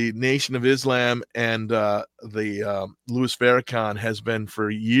the Nation of Islam and the Louis Farrakhan has been for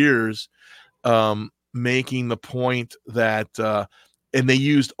years making the point that and they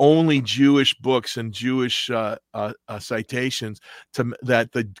used only Jewish books and Jewish citations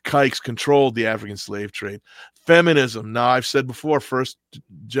that the Kikes controlled the African slave trade. Feminism. Now, I've said before, first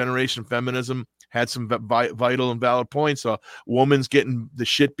generation feminism had some vital and valid points. A woman's getting the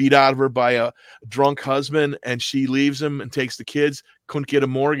shit beat out of her by a drunk husband, and she leaves him and takes the kids. Couldn't get a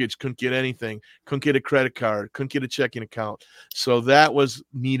mortgage, couldn't get anything, couldn't get a credit card, couldn't get a checking account. So that was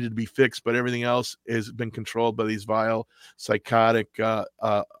needed to be fixed, but everything else has been controlled by these vile, psychotic,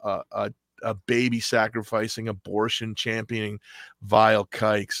 baby sacrificing, abortion championing, vile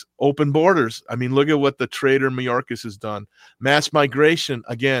Kikes. Open borders. I mean, look at what the traitor Mayorkas has done. Mass migration,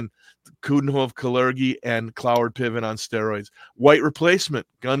 again, Coudenhove, Kalergi, and Cloward Piven on steroids. White replacement,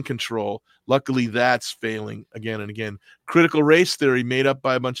 gun control. Luckily, that's failing again and again. Critical race theory made up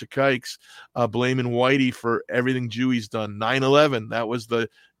by a bunch of Kikes, blaming Whitey for everything Jewy's done. 9/11, that was the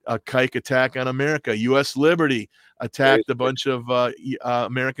Kike attack on America. U.S. Liberty attacked a bunch of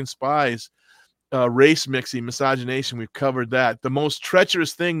American spies. Race mixing, miscegenation, we've covered that. The most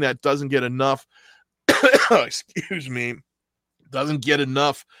treacherous thing that doesn't get enough, excuse me, doesn't get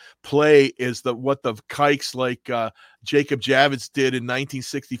enough play is what the Kikes like Jacob Javits did in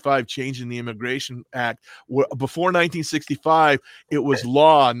 1965, changing the Immigration Act. Before 1965, it was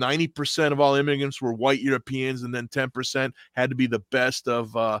law. 90% of all immigrants were white Europeans, and then 10% had to be the best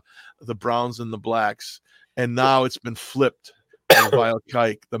of the browns and the blacks. And now it's been flipped. Vile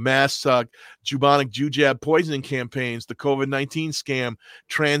Kike, the mass bubonic Jew jab poisoning campaigns, the COVID-19 scam,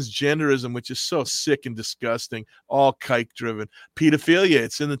 transgenderism, which is so sick and disgusting, all Kike driven. Pedophilia,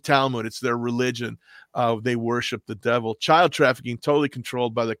 it's in the Talmud, it's their religion. They worship the devil. Child trafficking, totally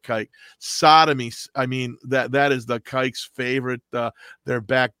controlled by the Kike. Sodomy, I mean, that is the Kike's favorite, their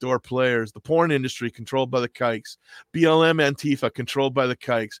backdoor players. The porn industry, controlled by the Kikes. BLM Antifa, controlled by the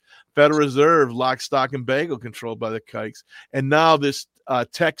Kikes. Federal Reserve, lock, stock, and bagel, controlled by the Kikes. And now this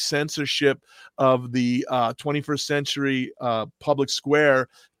tech censorship of the 21st century public square,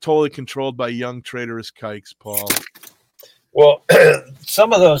 totally controlled by young traitorous Kikes, Paul. Well,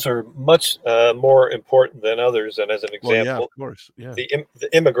 some of those are much more important than others. And as an example, well, yeah, of course, yeah. The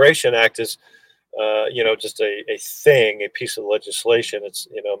Immigration Act is, just a thing, a piece of legislation. It's,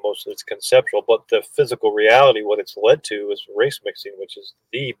 mostly it's conceptual, but the physical reality, what it's led to is race mixing, which is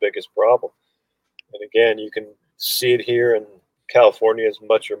the biggest problem. And again, you can see it here in California as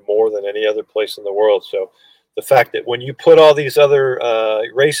much or more than any other place in the world. So the fact that when you put all these other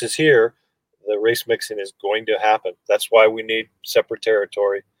races here, the race mixing is going to happen. That's why we need separate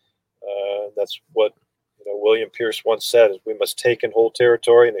territory. That's what William Pierce once said: is we must take and hold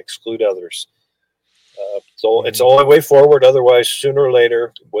territory and exclude others. It's the only way forward. Otherwise, sooner or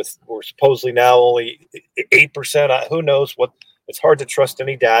later, we're supposedly now only 8%. Who knows what? It's hard to trust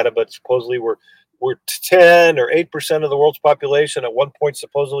any data, but supposedly we're 10 or 8% of the world's population. At one point,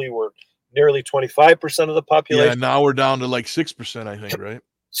 supposedly we're nearly 25% of the population. Yeah, now we're down to like 6%, I think, right?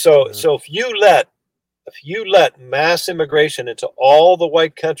 So if you let mass immigration into all the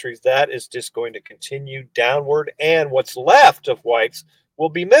white countries, that is just going to continue downward, and what's left of whites will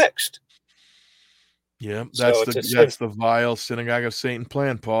be mixed. Yeah, that's the vile synagogue of Satan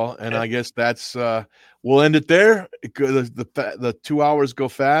plan, Paul. And I guess that's we'll end it there. The 2 hours go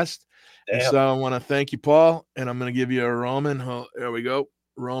fast. Damn. And so I want to thank you, Paul, and I'm going to give you a Roman. There we go.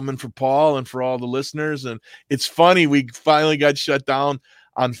 Roman for Paul and for all the listeners. And it's funny, we finally got shut down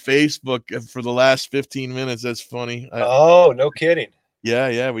on Facebook for the last 15 minutes. That's funny. Oh, no kidding.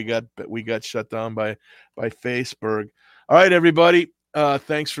 Yeah, we got shut down by Facebook. All right, everybody.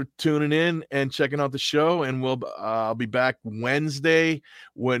 Thanks for tuning in and checking out the show. And I'll be back Wednesday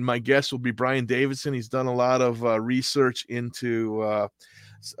when my guest will be Brian Davidson. He's done a lot of research into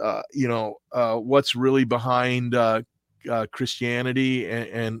what's really behind Christianity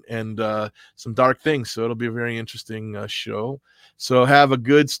and some dark things. So it'll be a very interesting show. So have a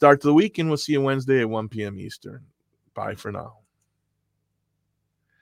good start to the week, and we'll see you Wednesday at 1 p.m. Eastern. Bye for now.